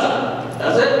work. It doesn't.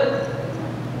 Does it?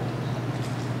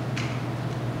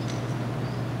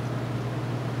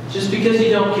 Just because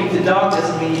you don't kick the dog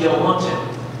doesn't mean you don't want to.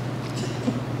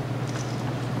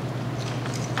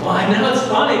 Well, I know it's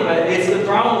funny, but it's the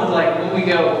problem with like when we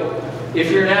go,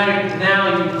 if you're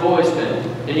now you've always been,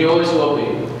 and you always will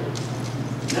be.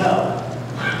 No.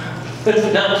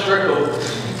 That's not true.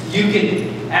 You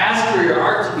can ask for your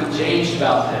heart to be changed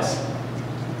about this.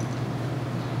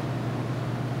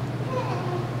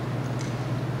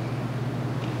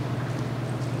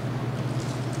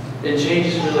 And change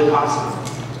is really possible.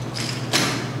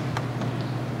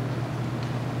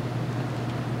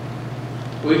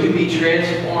 We can be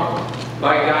transformed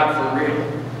by God for real,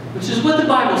 which is what the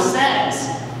Bible says.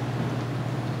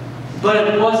 But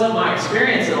it wasn't my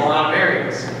experience in a lot of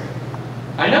areas.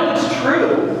 I know it's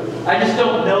true. I just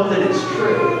don't know that it's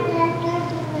true.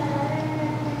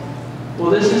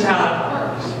 Well, this is how it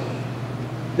works.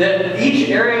 That each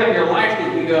area of your life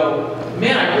that you go,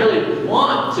 man, I really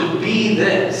want to be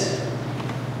this.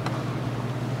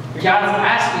 God's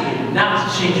asking you not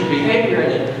to change your behavior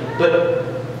in it, but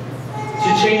to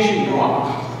change who you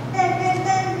are.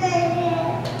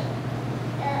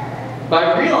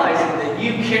 By realizing that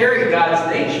you carry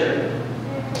God's nature,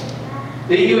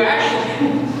 that you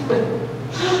actually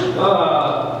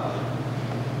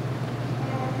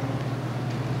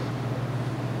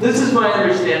this is my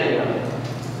understanding of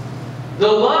it. The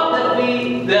love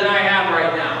that I have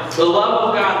right now, the love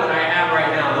of God that I have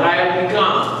right now, that I have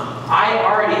become, I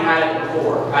already had it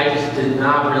before. I just did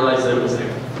not realize that it was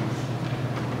there.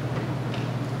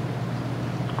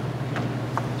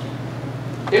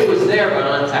 It was there,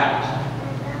 but untapped.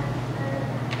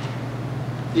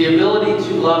 The ability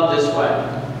to love this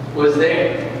way was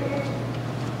there.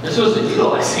 This wasn't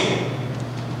utilizing it.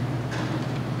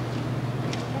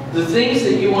 The things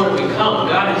that you want to become,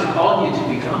 God has called you to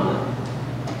become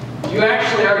them. You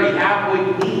actually already have what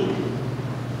you need.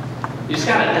 You just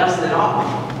got to dust it off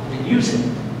and use it.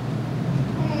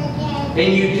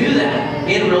 And you do that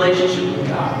in relationship with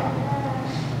God.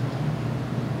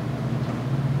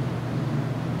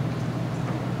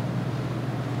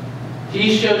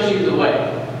 He shows you the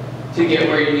way to get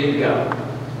where you need to go.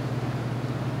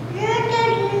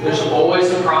 There's always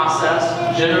a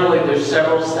process. Generally, there's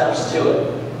several steps to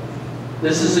it.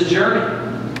 This is a journey.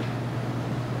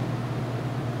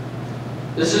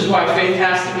 This is why faith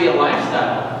has to be a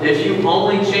lifestyle. If you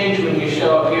only change when you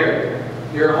show up here,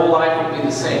 your whole life will be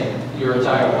the same, your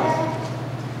entire life.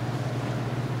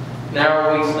 An hour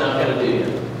a week's not going to do you.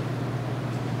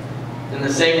 In the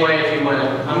same way, if you went,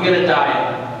 I'm going to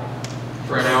diet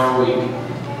for an hour a week,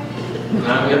 and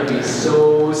I'm going to be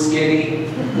so skinny.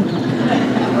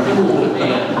 Oh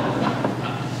man,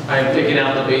 I'm picking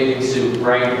out the bathing suit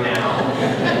right now.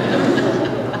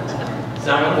 It's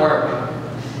not going to work.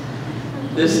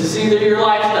 This is either your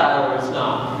lifestyle or it's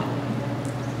not.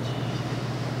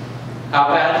 How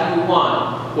bad do you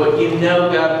want what you know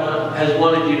God has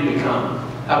wanted you to become?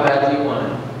 How bad do you want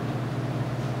it?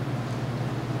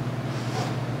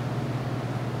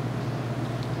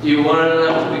 Do you want it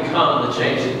enough to become the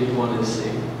change that you wanted to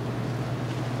see?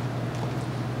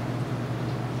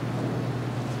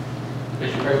 Would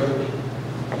you pray with me?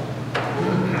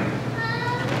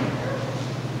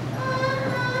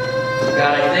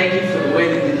 God, I thank you for the way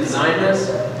that you designed us.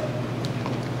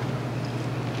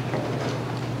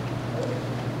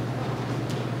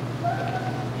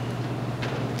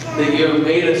 That you have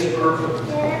made us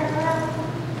perfect.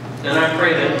 And I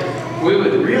pray that we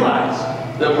would realize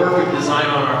the perfect design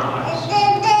on our lives.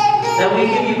 That we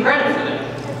give you credit for that.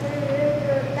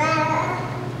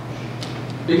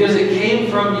 Because it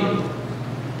came from you.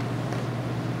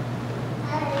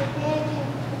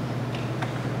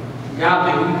 God,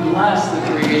 may we bless the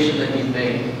creation that you've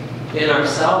made in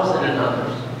ourselves and in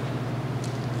others.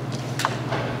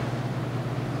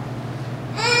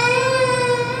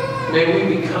 May we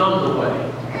become the way.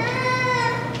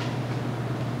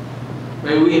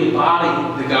 May we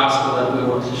embody the gospel that we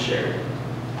want to share.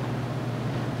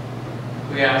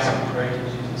 We ask and pray in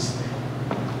Jesus' name.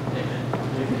 Amen.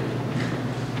 Amen.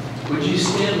 Would you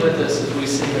stand with us as we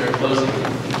sing our closing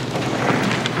hymn?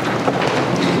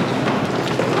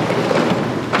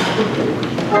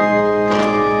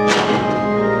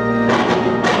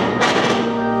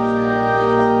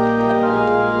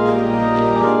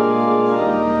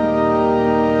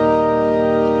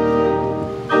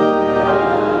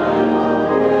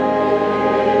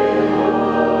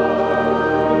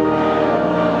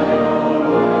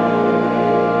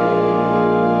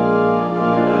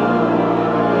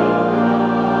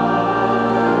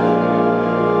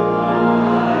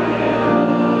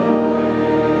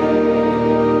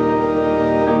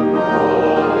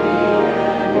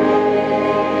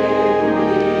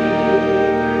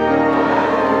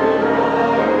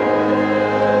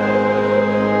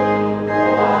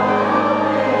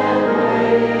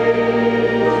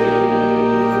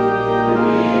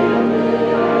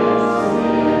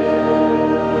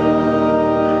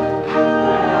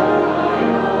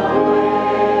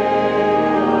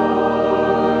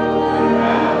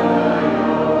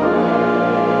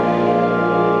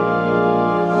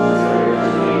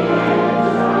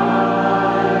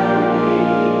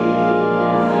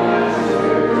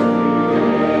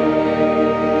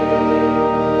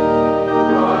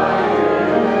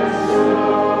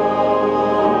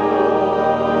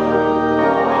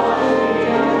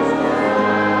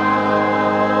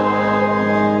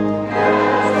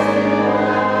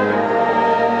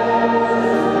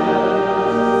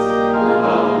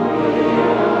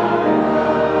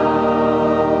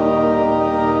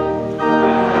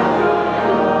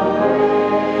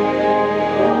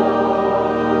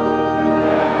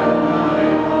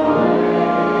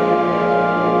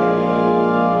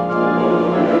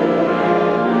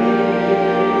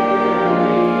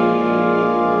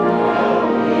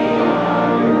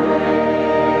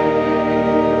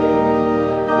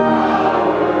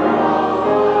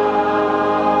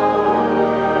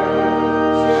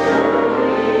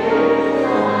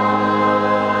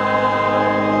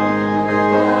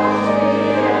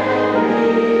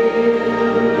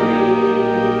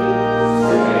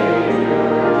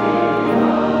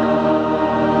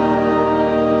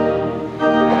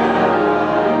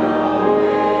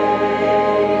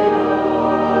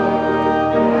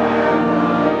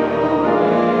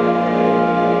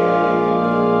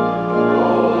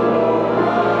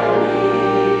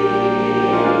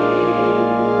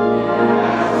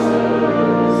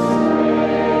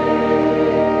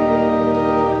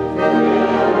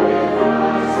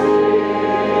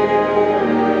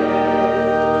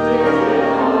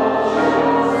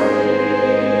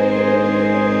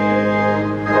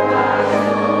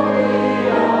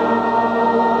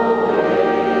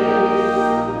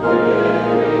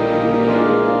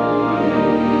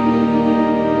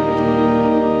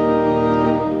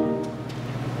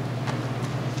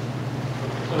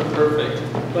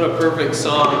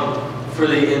 Song for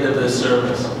the end of this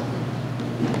service.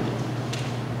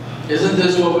 Isn't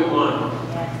this what we want?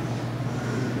 Yes.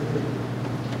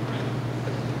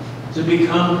 To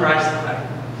become Christ-like,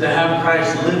 to have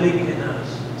Christ living in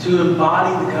us, to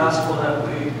embody the gospel that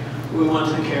we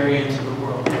want to carry into the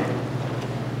world.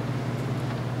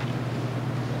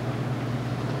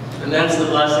 And that's the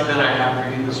blessing that I have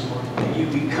for you this morning. That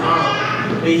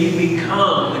you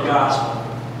become the gospel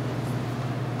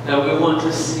that we want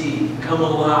to see come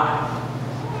alive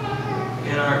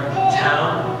in our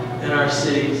town, in our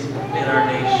cities, in our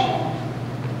nation.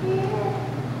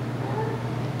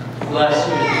 Bless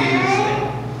you